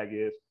hot tag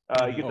is.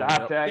 You get the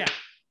hot tag,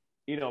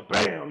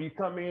 bam, you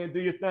come in, do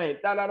your thing,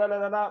 da da da da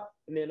da da,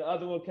 and then the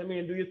other one come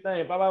in, do your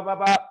thing, blah blah blah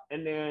blah,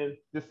 and then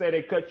just say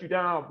they cut you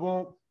down,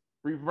 boom,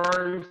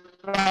 reverse,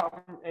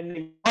 and then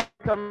you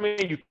come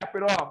in, you cap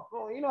it off.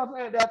 Well, you know what I'm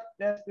saying?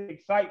 That's the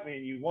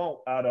excitement you want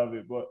out of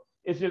it. But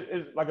it's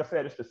like I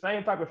said, it's the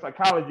same type of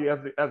psychology as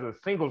a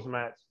singles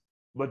match,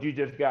 but you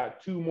just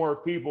got 2 more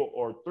people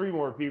or 3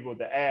 more people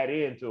to add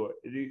into it.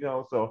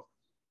 So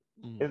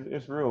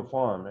it's real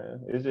fun,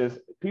 man. It's just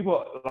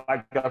people,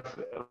 like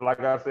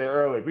I said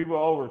earlier, people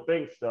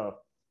overthink stuff.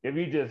 If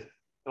you just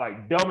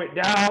like dumb it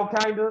down,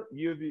 kind of,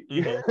 you'll be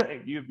good.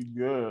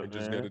 And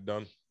just get it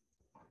done.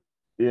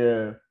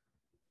 Yeah.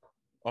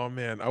 Oh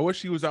man, I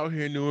wish he was out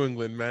here in New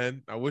England,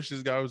 man. I wish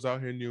this guy was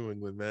out here in New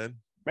England, man.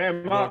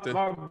 Man,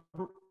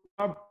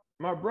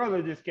 my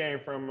brother just came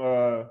from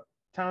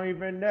Tommy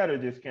Vendetta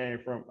just came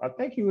from. I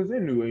think he was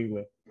in New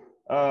England.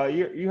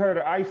 You heard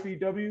of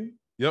ICW?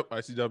 Yep,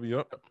 ICW.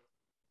 Yep.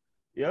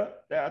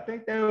 Yep. I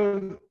think that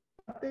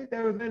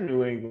was in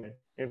New England,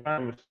 if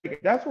I'm mistaken.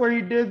 That's where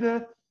he did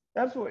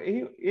That's what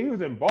he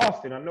was in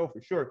Boston. I know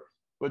for sure.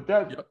 But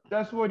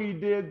that's what he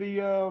did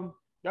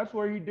That's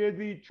where he did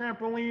the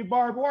trampoline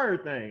barbed wire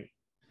thing.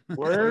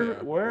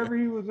 Wherever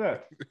he was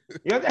at.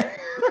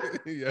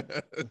 Yeah.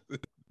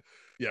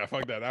 Yeah,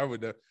 fuck that. I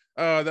would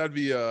that'd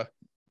be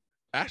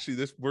actually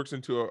this works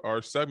into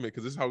our segment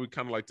because this is how we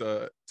kind of like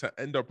to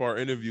end up our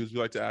interviews. We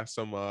like to ask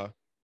some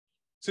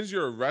since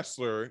you're a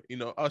wrestler,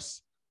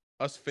 us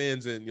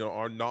fans and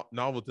our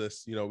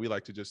noveltists, we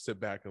like to just sit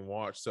back and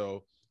watch.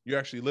 So you're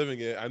actually living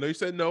it. I know you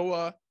said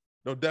no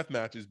death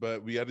matches,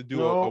 but we got to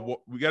do a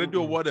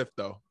what if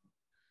though.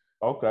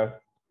 Okay.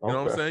 You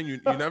know what I'm saying? You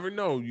never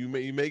know. You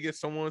may get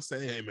someone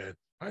saying, "Hey man,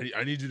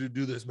 I need you to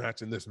do this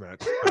match and this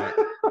match."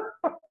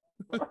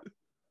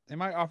 They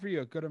might offer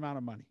you a good amount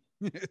of money.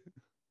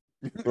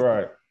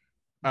 Right.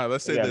 All right,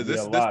 let's say that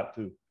this lot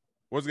too.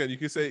 Once again, you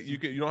can say you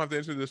don't have to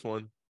answer this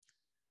one.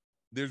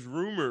 There's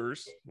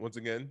rumors, once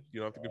again,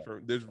 you don't have to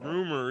confirm. There's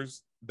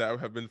rumors that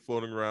have been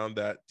floating around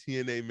that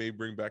TNA may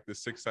bring back the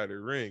 6-sided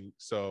ring.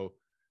 So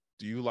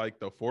do you like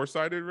the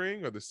 4-sided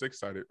ring or the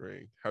 6-sided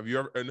ring? Have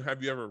you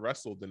ever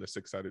wrestled in a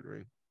 6-sided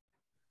ring?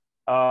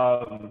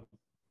 I've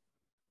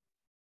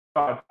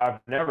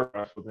never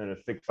wrestled in a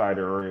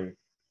 6-sided ring.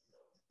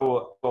 I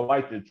would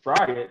like to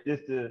try it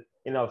just to,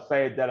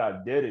 say that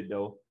I did it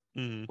though.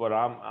 Mm-hmm. But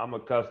I'm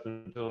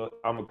accustomed to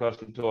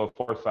a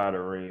 4-sided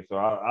ring. So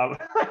I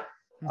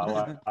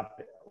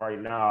right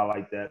now I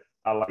like that.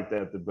 I like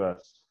that the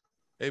best.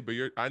 Hey, but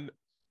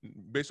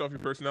based off your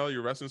personality,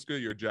 your wrestling skill,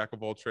 you're a jack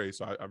of all trades.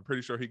 So I'm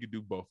pretty sure he could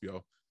do both,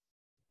 yo.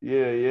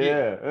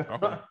 Yeah.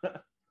 Okay. All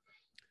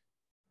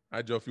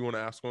right, Joe, if you want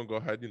to ask one, go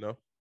ahead,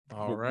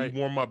 All right. We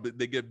warm up,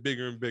 they get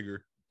bigger and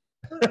bigger.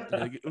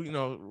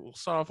 We'll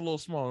start off a little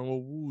small and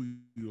we'll woo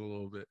you a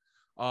little bit.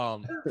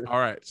 All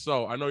right.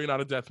 So I know you're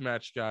not a death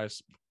match,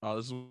 guys.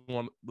 This is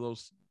one of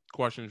those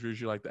questions we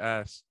usually like to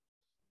ask.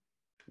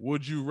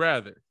 Would you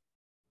rather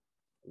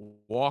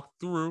walk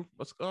through?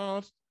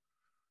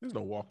 There's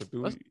no walking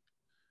through.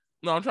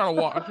 No, I'm trying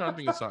to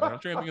think of something. I'm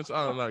trying to think of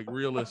something like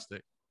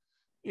realistic.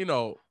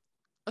 Let's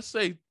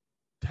say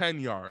 10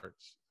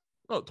 yards.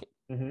 No,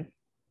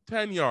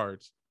 10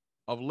 yards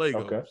of Legos.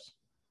 Okay.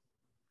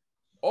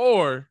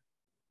 Or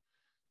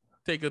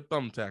take a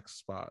thumbtack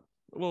spot.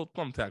 A little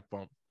thumbtack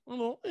bump. A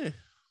little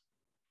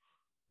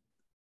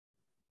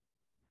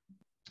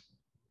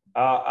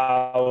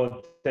I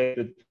would take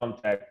the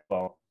thumbtack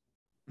bump.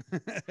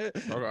 Okay.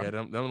 Yeah,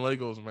 them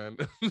Legos, man.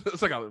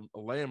 It's like a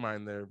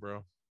landmine there,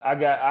 bro. I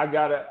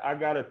got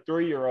a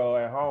 3-year-old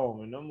at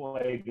home, and them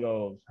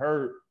Legos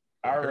hurt.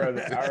 I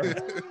rather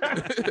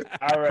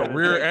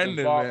career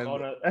ending, man.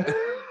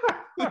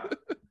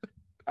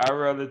 I'd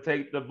rather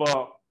take the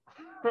bump.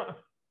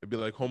 It'd be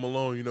like Home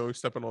Alone, he's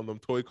stepping on them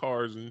toy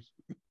cars and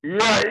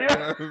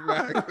yeah.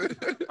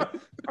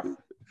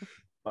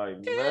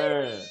 Like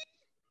man.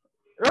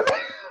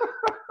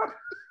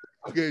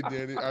 Okay,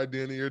 Danny. All right,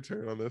 Danny, your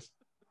turn on this.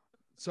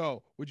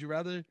 So, would you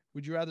rather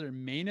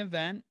main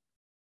event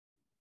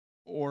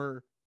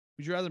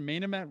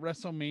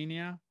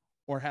WrestleMania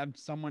or have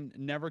someone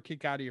never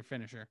kick out of your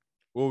finisher?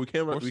 Well, we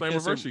can't. Or We Slam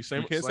can't say, Anniversary.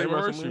 we can't say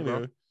Slammiversary, bro.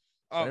 WrestleMania.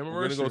 Oh,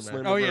 We're gonna go Slammiversary,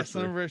 man. oh yeah,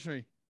 Slammiversary.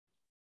 Slammiversary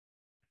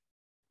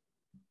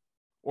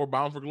Or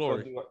Bound for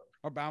Glory.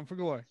 or Bound for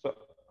Glory.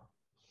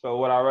 So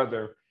would I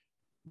rather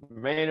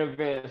main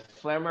event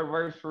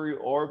Slammiversary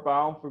or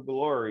Bound for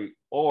Glory,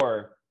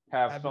 or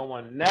have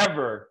someone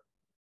never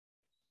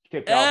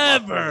kick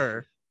out my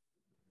Ever.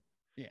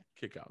 Yeah.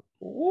 Kick out.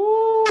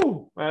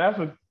 Woo,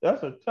 man,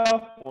 that's a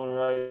tough one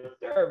right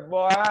there,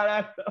 boy.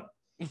 That's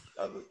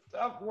a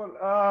tough one.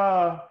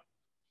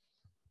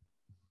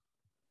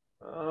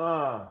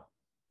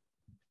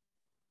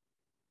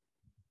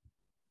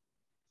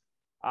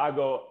 I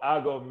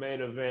go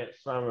main event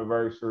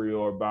Slammiversary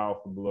or Bound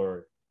for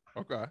Glory.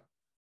 Okay.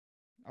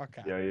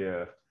 Okay.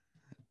 Yeah.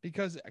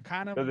 Because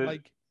kind of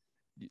like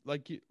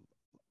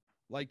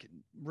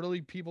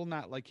really people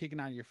not like kicking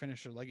out of your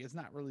finisher. Like it's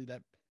not really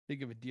that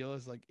big of a deal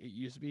as like it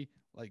used to be.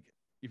 Like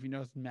if you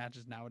notice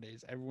matches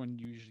nowadays, everyone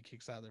usually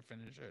kicks out of their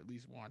finisher at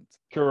least once.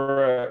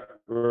 Correct.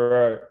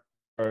 Right.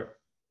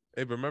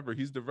 Hey, but remember,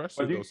 he's the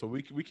wrestler though, so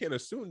we can't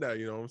assume that.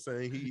 You know what I'm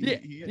saying?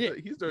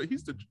 He's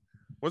the.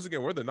 Once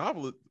again, we're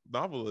the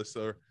novelists,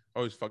 or I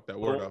always fuck that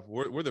word up.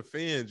 We're the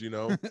fans, you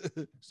know.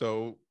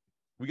 So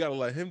we gotta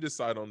let him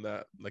decide on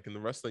that. Like in the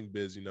wrestling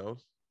biz, you know,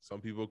 some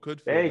people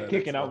could. They ain't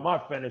kicking out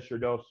my finisher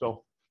though,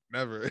 so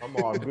never. I'm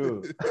all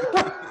good.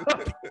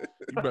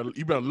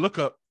 you better look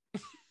up.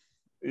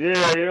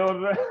 Yeah, you know what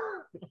I'm saying.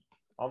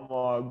 I'm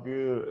all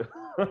good.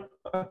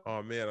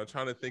 Oh man, I'm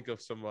trying to think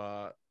of some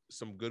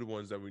good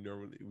ones that we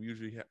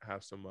usually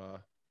have some.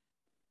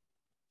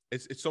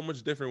 It's so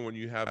much different when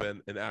you have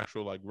an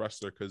actual like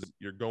wrestler, because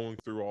you're going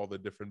through all the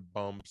different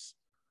bumps,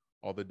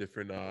 all the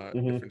different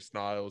different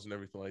styles and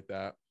everything like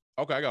that.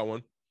 Okay, I got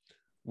one.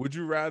 Would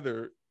you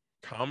rather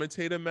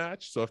commentate a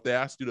match? So if they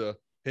asked you to,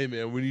 hey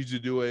man, we need you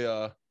to do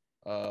a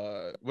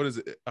what is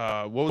it?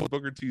 What was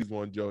Booker T's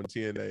one, Joe, in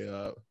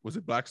TNA? Was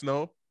it Black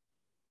Snow?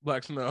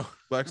 Black Snow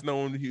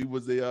when he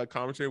was a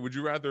commentator. Would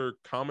you rather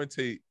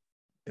commentate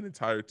an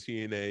entire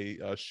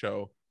TNA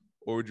show,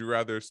 or would you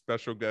rather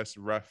special guest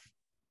ref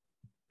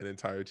an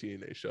entire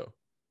TNA show?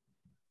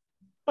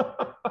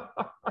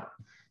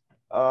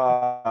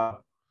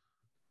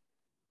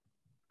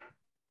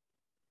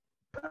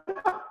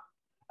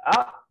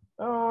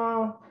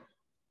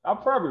 I'll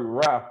probably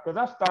ref, because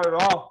I started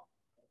off,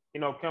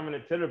 coming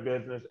into the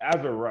business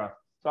as a ref,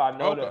 so I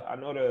know I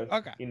know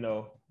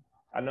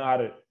how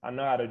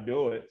to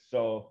do it.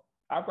 So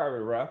I'll probably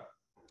ref.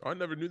 I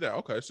never knew that.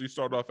 Okay, so you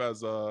started off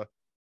as a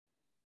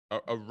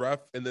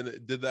ref, and then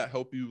did that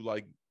help you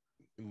like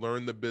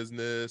learn the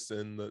business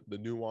and the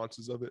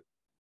nuances of it?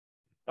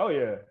 Oh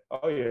yeah.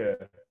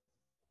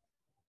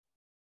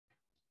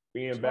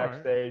 Being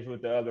backstage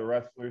with the other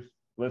wrestlers,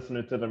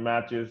 listening to the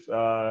matches,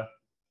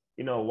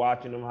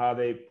 watching them how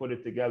they put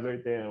it together.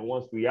 Then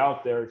once we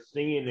out there,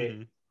 seeing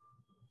it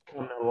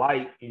come to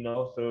light,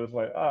 so it's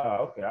like,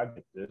 okay, I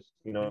get this.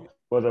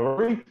 But the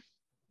referee,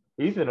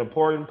 he's an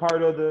important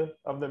part of the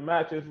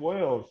match as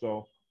well.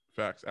 So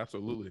facts,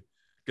 absolutely.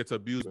 Get to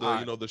abuse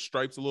the the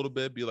stripes a little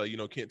bit, be like,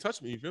 can't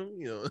touch me, you feel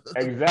me?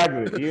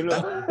 Exactly.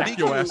 Beat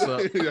your ass up.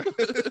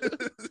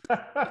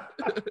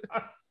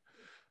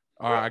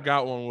 All right, I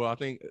got one. Well, I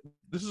think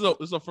this is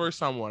a first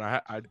time one.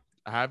 I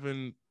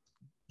haven't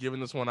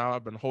given this one out.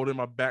 I've been holding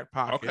my back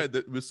pocket. Okay,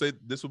 we'll say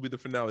this will be the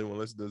finale one.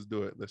 Let's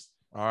do it.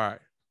 All right.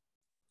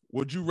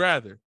 Would you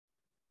rather?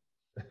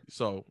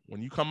 So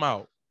when you come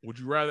out, would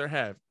you rather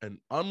have an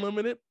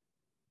unlimited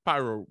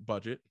pyro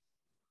budget?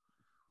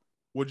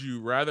 Would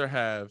you rather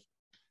have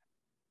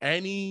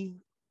any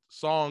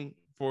song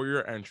for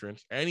your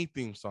entrance, any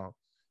theme song?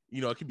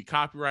 It could be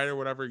copyrighted or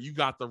whatever. You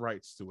got the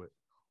rights to it.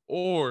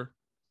 Or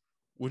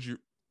would you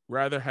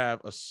rather have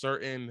a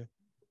certain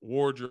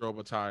wardrobe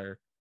attire,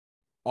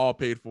 all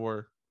paid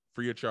for,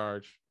 free of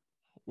charge?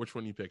 Which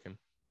one are you picking?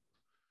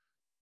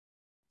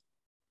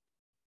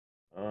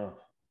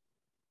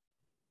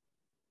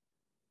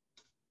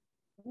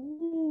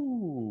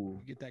 Ooh.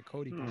 You get that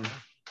Cody.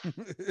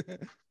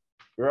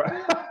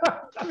 Right.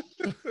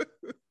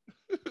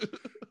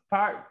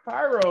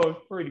 Pyro is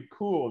pretty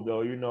cool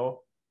though,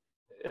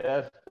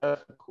 That's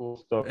cool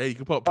stuff. Hey, you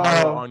can put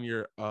pyro on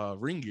your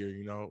ring gear,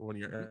 when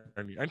you're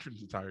in your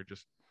entrance attire.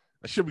 Just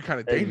that should be kind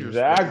of dangerous.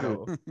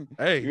 Exactly.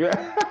 Hey.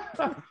 Yeah.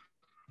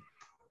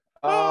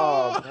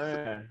 Oh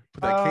man.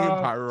 Put that cane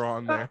pyro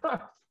on there.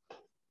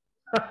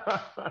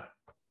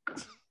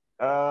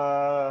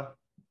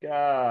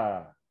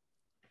 God.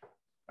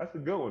 That's a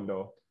good one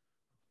though.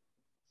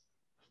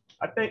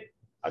 I think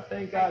how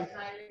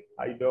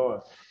you doing?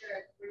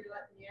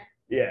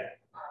 Yeah.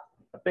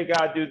 I think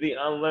I'll do the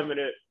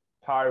unlimited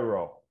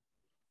pyro.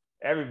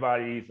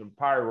 Everybody needs some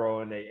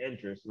pyro in their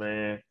entrance,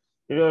 man.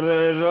 You know what I'm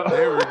saying?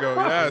 There we go.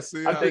 Yeah, see,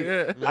 we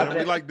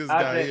like this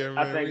guy here,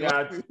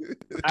 man.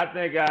 I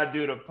think I'll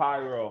do the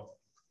pyro.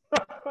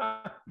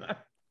 All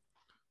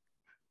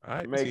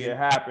right, Make it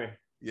happen.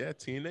 Yeah,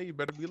 TNA, you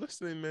better be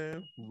listening,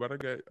 man. You better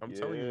get. I'm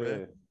telling you,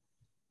 man.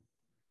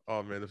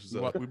 Oh man, this is We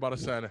about to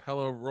sign a hell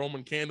of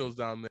Roman candles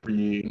down there.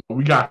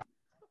 We got.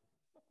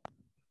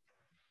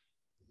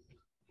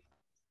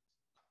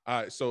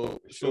 All right, so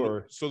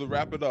to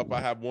wrap it up, I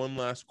have one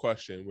last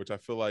question, which I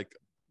feel like,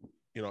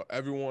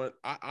 everyone.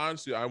 I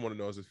honestly want to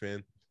know as a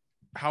fan,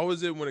 how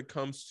is it when it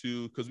comes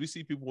to, because we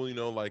see people,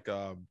 like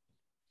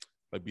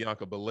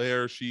Bianca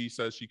Belair, she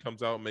says she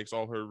comes out and makes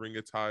all her ring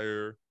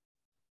attire.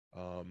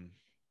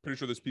 Pretty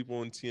sure there's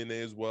people in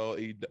TNA as well,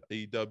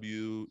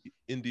 AEW,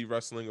 indie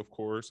wrestling, of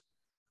course.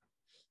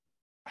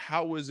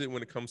 How is it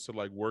when it comes to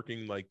like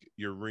working like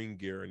your ring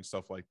gear and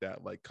stuff like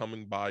that, like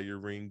coming by your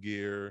ring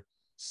gear,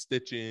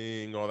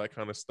 stitching, all that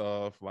kind of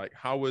stuff? Like,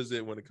 how is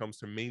it when it comes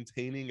to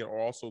maintaining and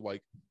also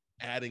like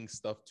adding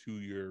stuff to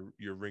your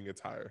ring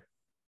attire?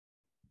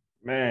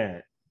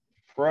 Man,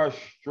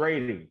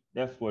 frustrating.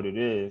 That's what it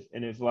is.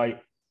 And it's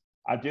like,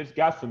 I just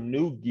got some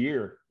new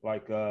gear,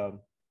 like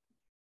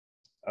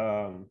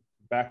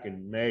back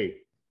in May.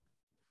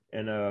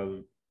 And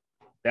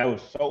that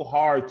was so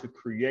hard to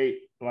create.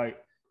 Like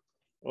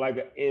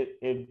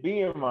it be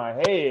in my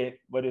head,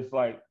 but it's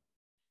like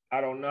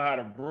I don't know how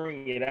to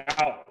bring it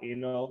out,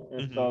 And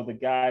so the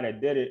guy that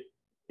did it,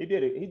 he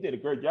did a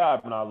great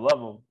job, and I love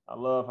him. I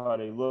love how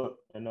they look,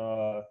 and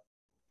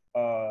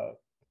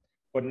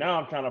but now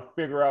I'm trying to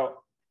figure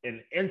out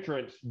an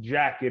entrance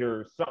jacket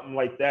or something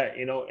like that,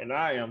 And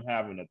I am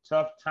having a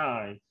tough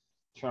time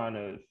trying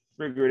to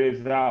figure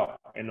this out.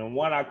 And the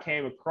one I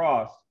came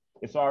across,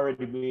 it's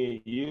already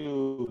being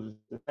used.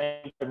 The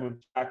same type of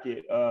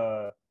jacket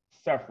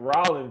Seth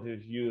Rollins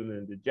is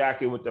using, the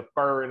jacket with the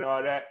fur and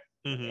all that.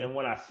 And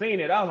when I seen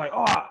it, I was like,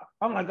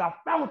 I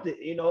felt it,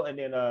 And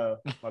then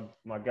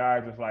my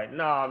guys was like,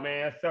 nah,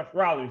 man, Seth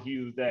Rollins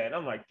used that. And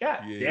I'm like, God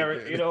damn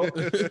it,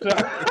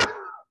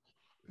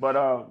 But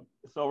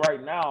so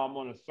right now I'm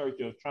on a search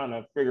of trying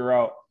to figure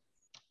out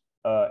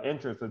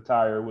entrance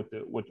attire with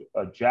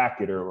a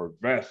jacket or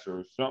vest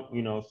or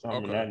something,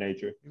 something in that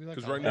nature.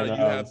 Because right now you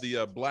have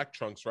the black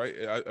trunks, right?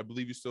 I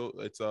believe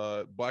it's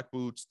black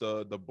boots,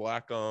 the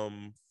black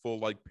full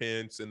like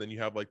pants, and then you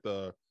have like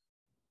the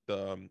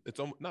it's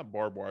almost not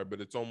barbed wire,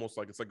 but it's almost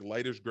like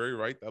lightish gray,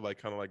 right? That like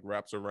kind of like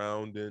wraps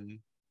around and.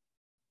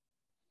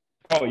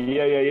 Oh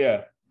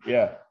yeah.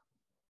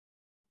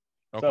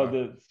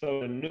 Okay.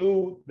 So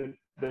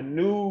the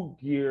new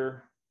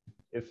gear,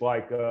 it's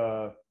like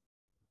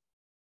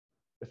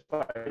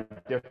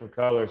different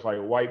colors, like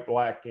white,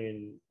 black,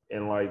 and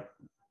like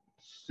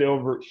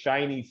silver,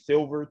 shiny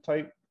silver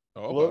type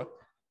look.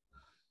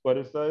 But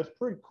it's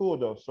pretty cool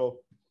though.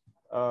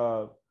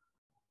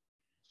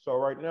 So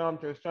right now I'm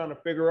just trying to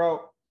figure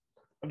out.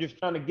 I'm just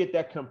trying to get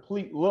that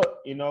complete look,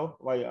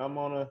 Like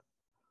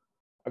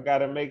I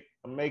gotta make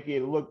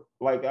it look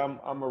like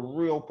I'm a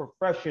real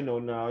professional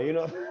now,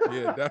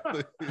 Yeah,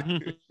 definitely.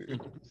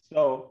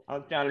 So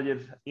I'm trying to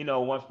just,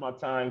 once my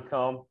time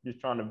comes, just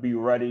trying to be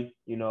ready,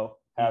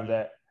 have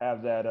that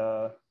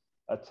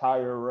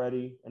attire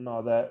ready and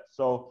all that.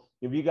 So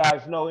if you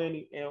guys know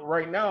and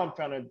right now I'm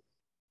trying to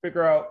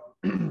figure out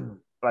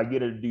like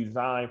get a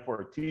design for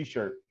a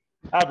t-shirt.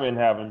 I've been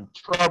having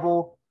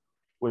trouble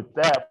with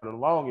that for the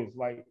longest.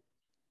 Like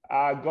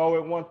I go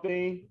with one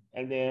thing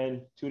and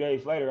then 2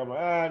 days later I'm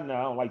like, no,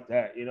 I don't like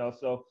that,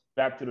 So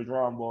back to the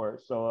drawing board.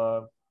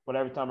 So but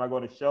every time I go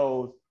to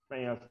shows,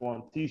 fans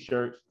want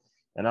t-shirts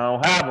and I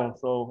don't have them.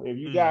 So if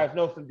you guys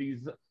know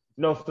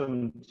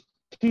some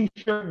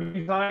t-shirt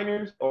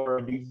designers or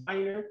a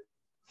designer,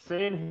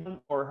 send him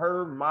or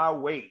her my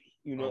way.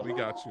 Oh, we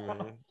got you,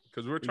 man.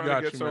 Because we're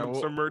trying to get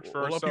some merch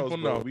for ourselves,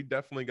 bro. We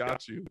definitely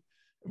got you.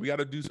 We got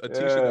to do a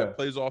t-shirt that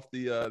plays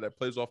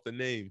off the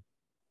name.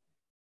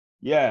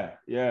 Yeah.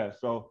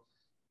 So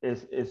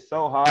it's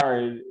so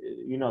hard,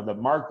 the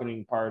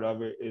marketing part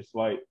of it. It's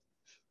like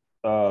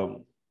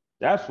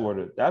that's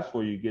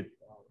where you get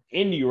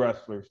indie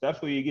wrestlers.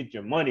 That's where you get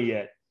your money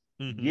at.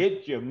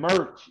 Get your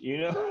merch,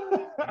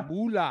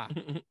 Moolah.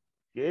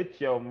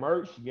 Get your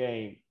merch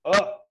game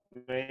up,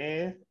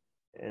 man,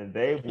 and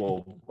they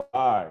will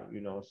buy,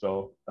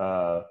 So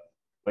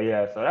but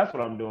yeah, so that's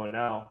what I'm doing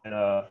now. And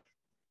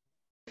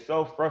it's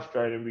so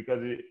frustrating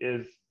because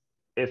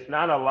it's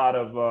not a lot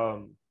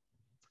of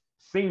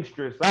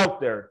seamstress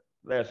out there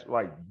that's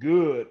like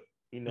good,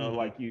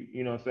 like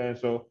you know what I'm saying?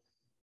 So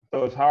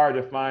it's hard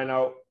to find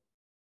out,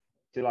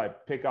 to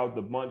like pick out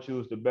the bunch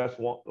who's the best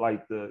one,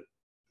 like the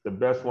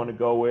best one to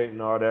go with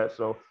and all that.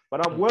 So,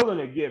 but I'm willing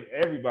to give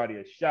everybody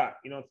a shot.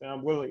 You know what I'm saying?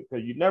 I'm willing,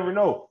 because you never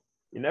know.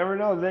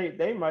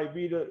 They might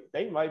be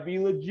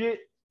legit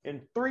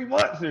in 3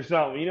 months or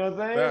something. You know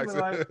what I'm saying?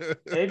 Like,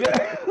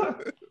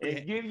 they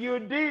give you a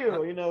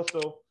deal.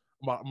 So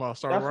I'm gonna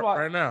start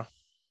right now.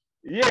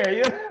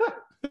 Yeah.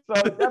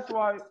 So that's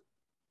why,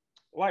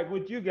 like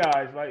with you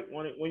guys, like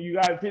when you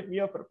guys hit me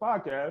up for the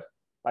podcast,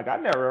 like I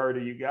never heard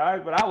of you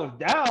guys, but I was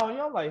down.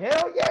 I'm like,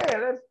 hell yeah,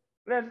 let's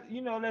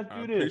do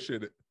this.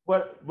 Appreciate it.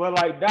 But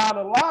like down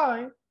the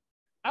line,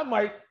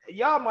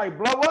 y'all might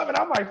blow up, and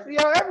I might see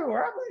y'all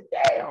everywhere. I'm like,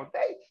 damn,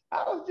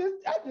 I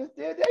just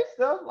did their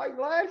stuff like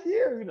last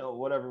year,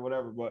 whatever.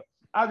 But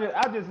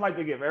I just like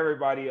to give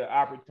everybody an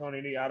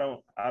opportunity.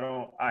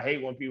 I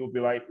hate when people be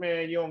like,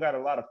 man, you don't got a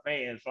lot of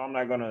fans, so I'm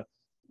not gonna,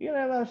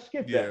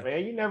 skip that,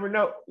 man. You never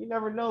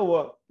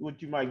know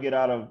what you might get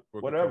out of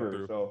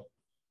whatever. So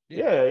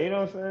yeah, you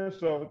know what I'm saying.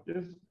 So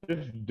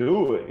just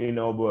do it,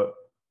 But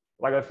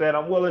like I said,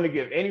 I'm willing to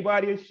give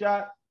anybody a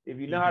shot. If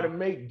you know how to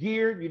make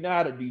gear, you know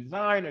how to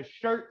design a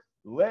shirt,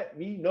 let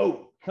me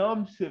know.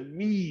 Come to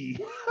me.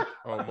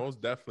 Oh,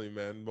 most definitely,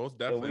 man. Most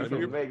definitely.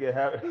 We can make it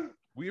happen.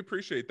 We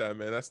appreciate that,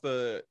 man.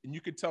 And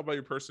you can tell by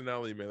your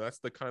personality, man. That's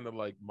the kind of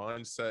like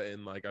mindset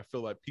and like I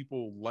feel like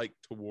people like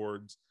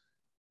towards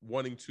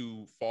wanting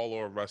to follow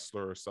a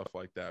wrestler or stuff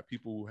like that.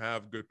 People who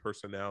have good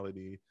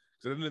personality.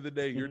 Because at the end of the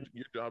day, your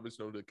job is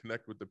to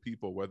connect with the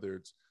people, whether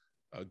it's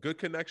a good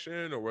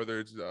connection or whether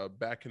it's a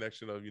bad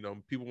connection of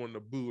people wanting to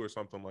boo or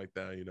something like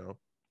that.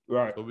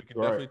 Right. So we can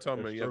definitely tell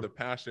them you have the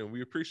passion.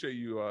 We appreciate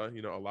you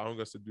allowing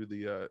us to do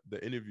the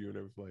interview and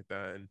everything like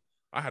that. And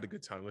I had a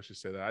good time. Let's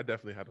just say that I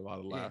definitely had a lot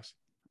of laughs.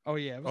 Oh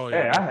yeah.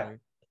 Hey,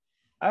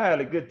 I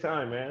had a good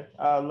time, man.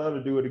 I'd love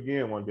to do it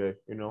again one day.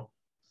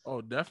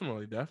 Oh,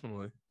 definitely.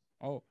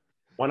 Oh,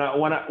 when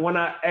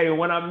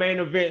I main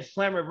event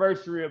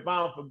Slammiversary of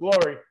Bound for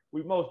Glory,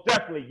 we most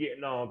definitely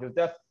getting on because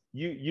that's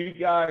you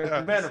guys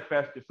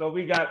manifested, so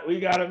we got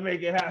to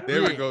make it happen.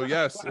 There we go.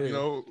 Yes,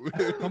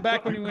 come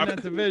back when you win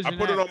that division. I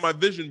put it on my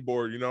vision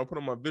board. I put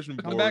it on my vision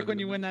board. Come back when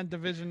you win that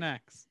Division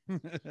X.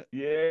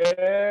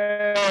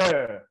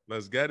 Yeah,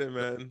 let's get it,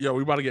 man. Yeah,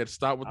 we about to get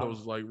stopped with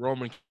those like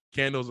Roman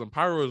candles and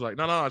pyros. Like,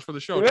 no, it's for the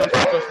show.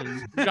 Trust me,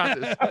 you got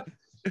this.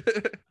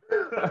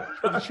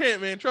 For the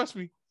chant, man. Trust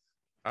me.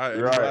 All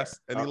right.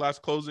 Any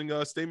last closing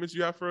statements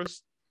you have for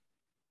us?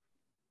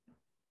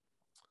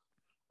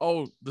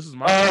 Oh, this is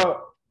my.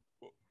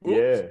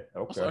 Yeah.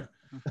 Okay.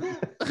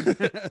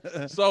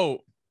 So,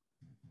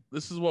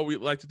 this is what we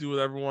like to do with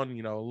everyone.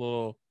 A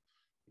little,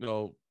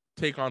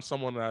 take on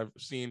someone that I've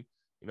seen.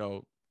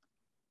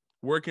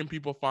 Where can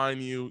people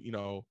find you?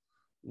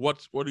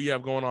 What do you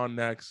have going on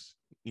next?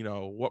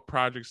 What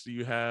projects do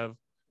you have?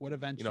 What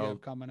events you have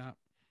coming up?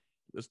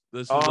 This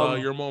is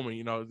your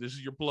moment. This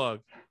is your plug.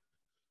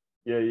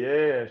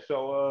 Yeah.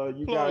 So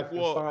you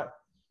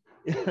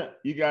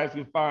guys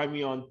can find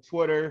me on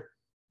Twitter,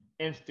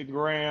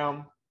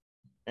 Instagram,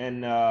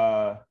 and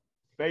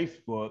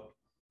Facebook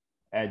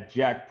at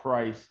Jack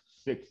Price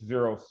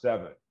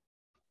 607.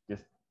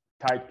 Just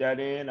type that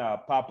in,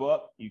 pop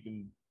up. You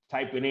can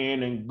type it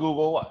in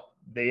Google.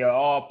 They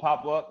all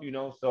pop up,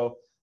 So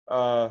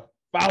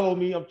follow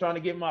me. I'm trying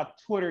to get my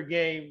Twitter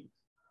game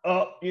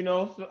up,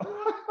 So.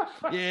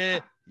 Yeah,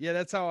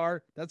 that's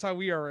how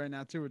we are right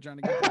now too. We're trying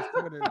to get those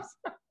Twitters.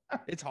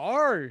 It's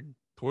hard.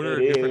 Twitter,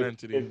 a different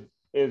entity.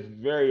 It's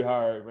very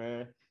hard,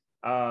 man.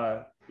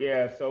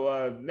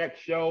 So next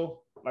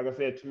show, like I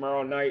said,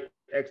 tomorrow night,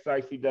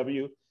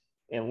 XICW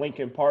in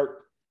Lincoln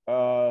Park.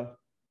 Fatal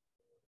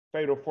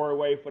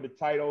 4-way for the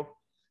title.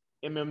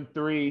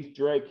 MM3,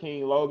 Dread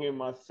King Logan,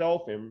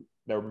 myself, and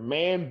the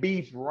Man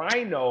Beast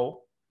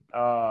Rhino.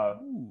 So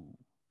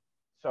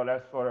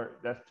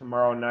that's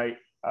tomorrow night.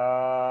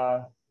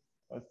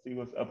 Let's see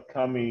what's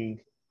upcoming.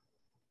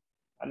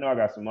 I know I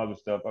got some other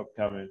stuff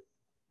upcoming.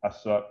 I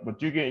suck, but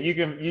you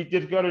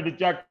just go to the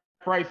Jack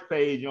Price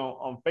page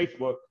on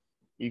Facebook.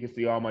 You can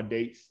see all my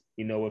dates.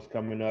 What's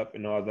coming up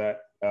and all that.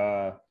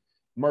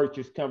 Merch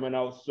is coming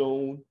out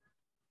soon.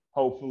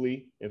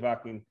 Hopefully, if I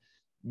can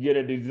get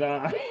a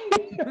design.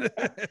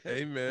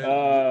 Hey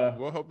man,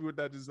 we'll help you with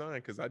that design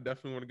because I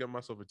definitely want to get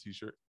myself a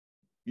t-shirt.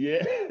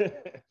 Yeah,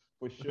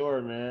 for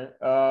sure, man.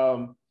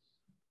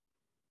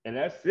 And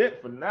that's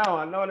it for now.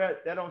 I know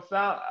that don't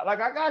sound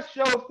like I got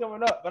shows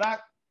coming up,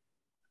 but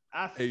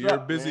hey, you're a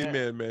busy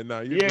man.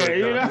 Nah, you're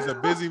good. Nah, he's a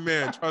busy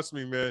man. Trust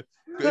me, man.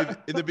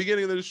 In the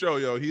beginning of the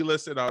show, he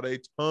listed out a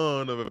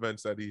ton of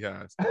events that he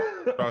has.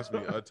 Trust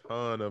me, a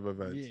ton of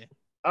events.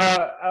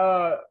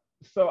 Yeah.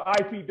 So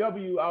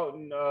IPW out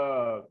in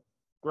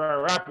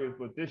Grand Rapids,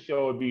 but this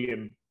show would be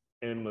in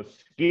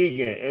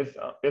Muskegon.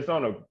 It's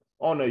on a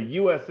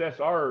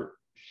USSR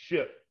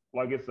ship.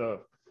 Like it's a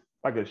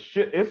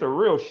ship. It's a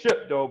real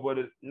ship though, but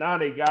now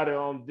they got it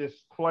on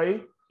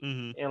display,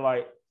 and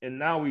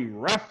now we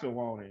wrestle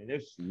on it.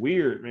 It's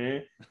weird,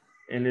 man.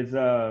 And it's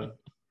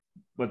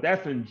but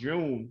that's in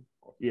June.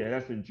 Yeah,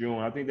 that's in June.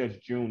 I think that's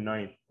June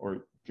 9th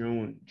or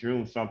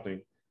June something.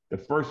 The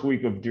first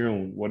week of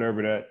June,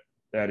 whatever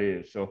that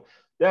is. So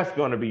that's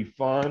gonna be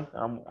fun.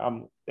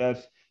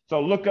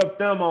 So look up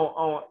them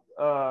on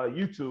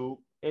YouTube,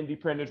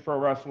 Independent Pro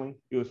Wrestling.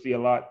 You'll see a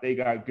lot. They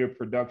got good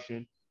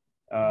production.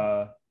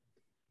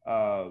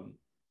 Mr.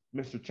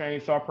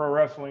 Chainsaw Pro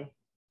Wrestling,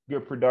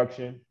 good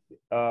production.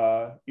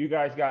 You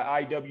guys got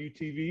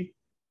IWTV?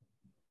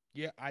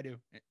 Yeah, I do.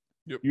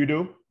 Yep. You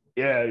do?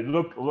 Yeah,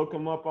 look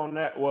them up on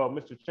that. Well,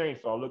 Mr.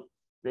 Chainsaw, look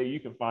there. You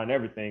can find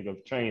everything of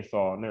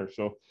Chainsaw on there.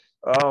 So,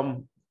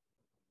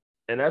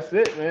 and that's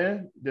it,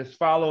 man. Just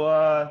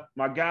follow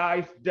my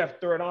guys, Death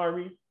Threat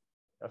Army,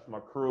 That's my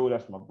crew.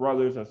 That's my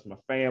brothers. That's my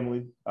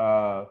family.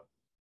 And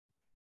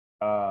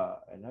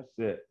that's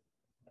it.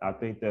 I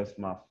think that's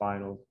my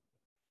final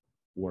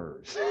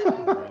words.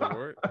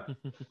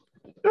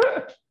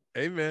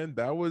 Hey man,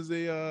 that was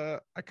a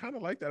I kind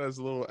of like that as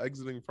a little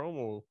exiting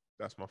promo.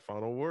 That's my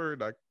final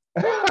word. I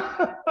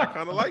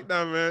kind of like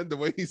that, man. The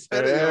way he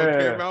said it,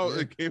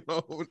 it came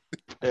out.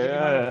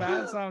 Yeah.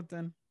 Found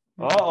something.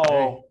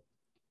 Uh-oh.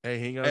 Hey,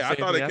 he ain't Hey, I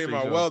thought it came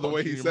out well the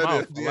way he said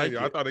it.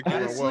 I thought it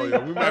came out well.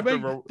 Yeah, we might have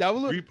to that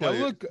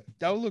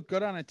would look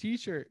good on a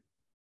t-shirt.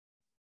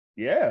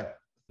 Yeah.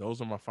 Those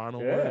are my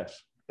final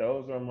words.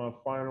 Those are my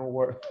final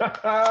words.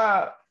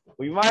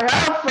 We might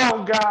have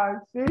some, guys.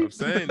 See? I'm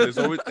saying there's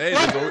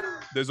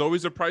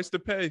always a price to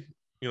pay.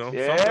 You know,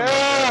 yeah,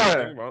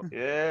 something like that.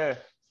 Yeah.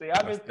 See,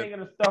 I've been thinking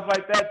of stuff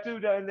like that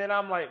too, and then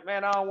I'm like,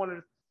 man, I don't want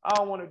to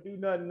do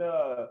nothing.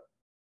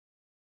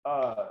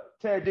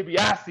 Ted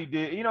DiBiase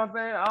did. You know what I'm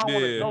saying? I don't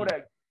want to go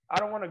that. I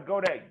don't want to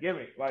go that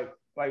gimmick. Like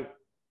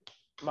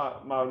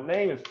my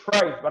name is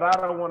Price, but I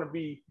don't want to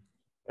be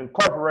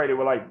incorporated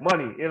with like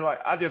money. You know, like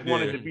I just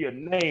wanted to be a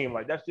name.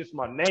 Like that's just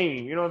my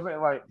name. You know what I'm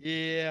saying? Like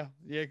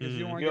because you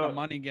don't want to get a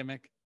money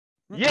gimmick.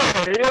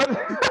 Yeah.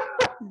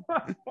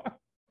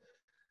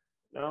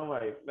 And I'm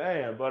like,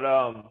 man, but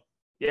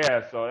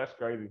so that's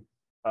crazy.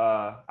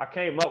 I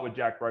came up with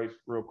Jack Price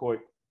real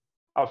quick.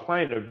 I was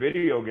playing a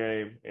video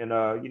game and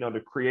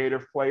the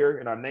creative player,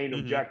 and I named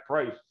him Jack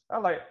Price. I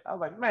was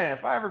like, man,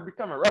 if I ever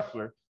become a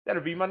wrestler,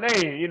 that'll be my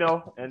name, you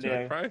know. And Jack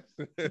then Price.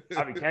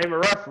 I became a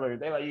wrestler.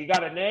 They like, you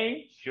got a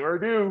name? Sure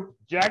do.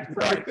 Jack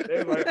Price.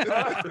 They like,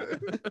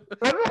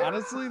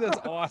 honestly, that's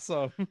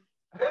awesome.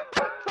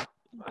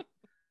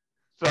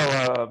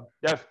 So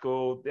that's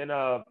cool. Then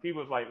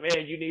people was like,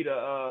 man, you need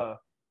a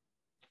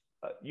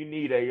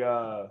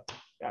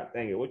God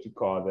dang it, what you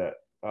call that?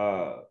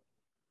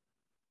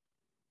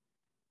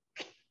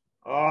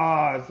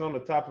 It's on the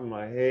top of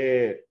my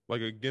head.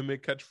 Like a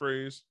gimmick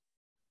catchphrase.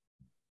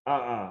 So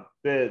I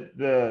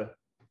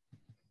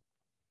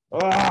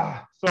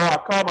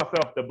call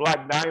myself the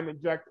Black Diamond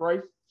Jack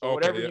Price. So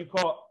whatever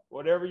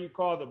you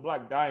call the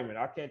Black Diamond,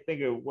 I can't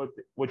think of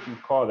what you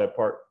call that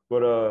part.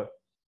 But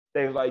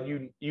they was like,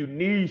 you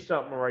need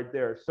something right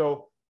there.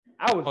 So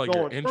I was like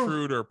going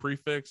intrude or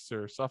prefix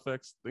or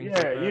suffix things. Yeah,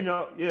 like that. you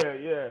know,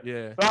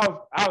 yeah.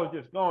 So I was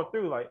just going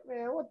through like,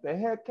 man, what the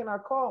heck can I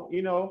call him?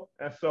 You know,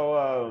 and so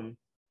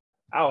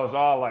I was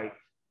all like,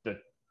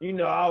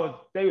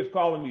 they was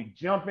calling me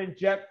Jumping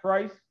Jack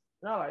Price,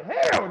 and I was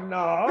like, hell no,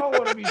 I don't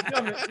want to be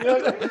jumping. You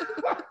know?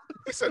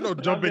 He said no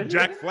Jumping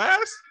Jack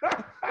Flash.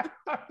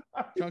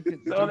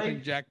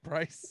 Jumping Jack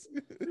Price.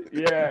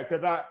 Yeah,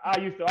 because I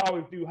used to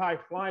always do high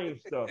flying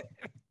stuff,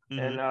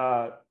 and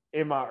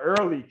in my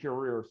early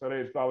career, so they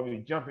was calling me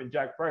Jumping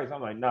Jack Price.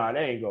 I'm like, nah,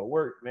 that ain't gonna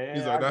work, man.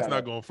 He's like, that's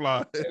not gonna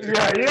fly.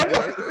 Yeah.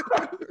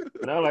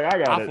 And I'm like, I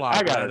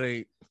got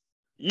it.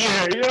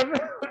 Yeah, you know.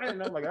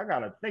 And I'm like, I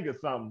gotta think of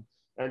something.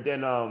 And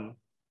then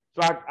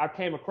so I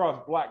came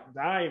across Black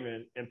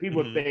Diamond, and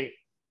people think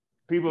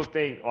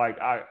like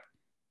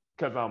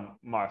because I'm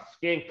my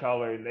skin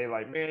color, and they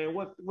like, man,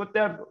 what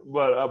that?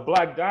 But a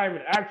Black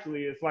Diamond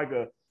actually it's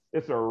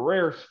a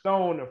rare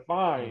stone to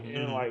find,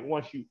 and like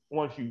once you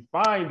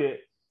find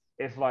it,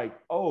 it's like,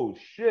 oh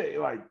shit,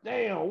 like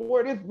damn,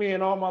 where this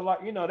been all my life,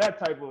 you know, that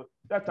type of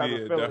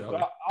feeling.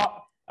 So I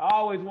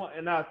always want,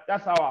 and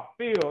that's how I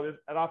feel,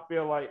 and I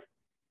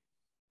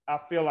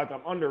feel like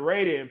I'm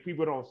underrated and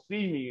people don't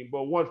see me,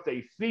 but once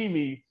they see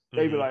me,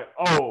 they be like,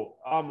 oh,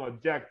 I'm a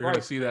Jack Price. You're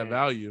gonna see that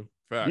value.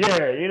 Fact.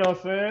 Yeah, you know what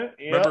I'm saying?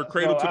 Remember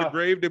Cradle to the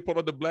Grave? They put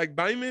out the black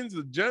diamonds,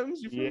 the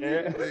gems. You feel me?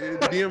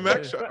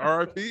 DMX,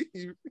 RIP.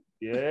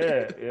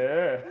 Yeah.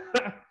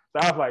 So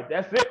I was like,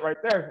 that's it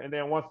right there. And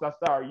then once I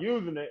started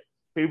using it,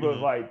 people was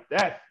like,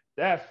 that's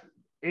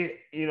it.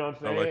 You know what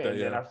I'm saying? I like that,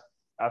 and then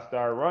I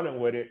started running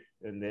with it,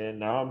 and then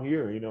now I'm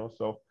here. You know,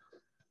 so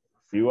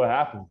see what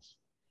happens.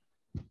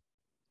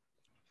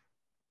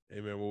 Hey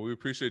man, well, we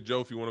appreciate Joe.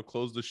 If you want to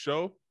close the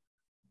show,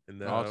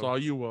 and it's all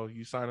you. Well,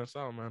 you sign us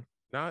out, man.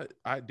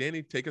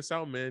 Danny, take us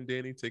out, man.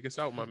 Danny, take us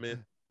out, my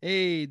man.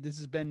 Hey, this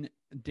has been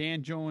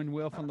Dan, Joe, and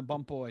Will from the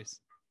Bump Boys.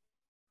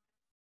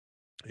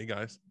 Hey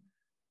guys,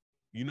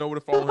 you know where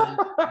to follow him.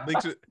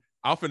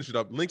 I'll finish it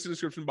up. Links in the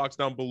description box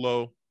down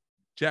below.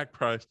 Jack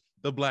Price,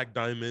 the Black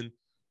Diamond.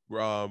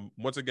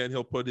 Once again,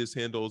 he'll put his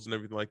handles and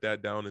everything like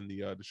that down in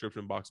the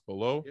description box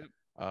below.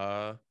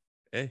 Yep.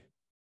 Hey,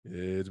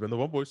 it's been the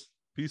Bump Boys.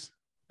 Peace.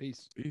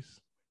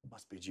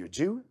 Must bid you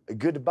adieu,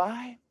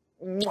 goodbye,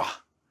 mwah,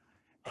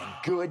 and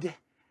good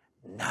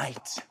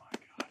night. Oh my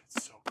God,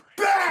 it's so great.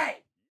 Bang!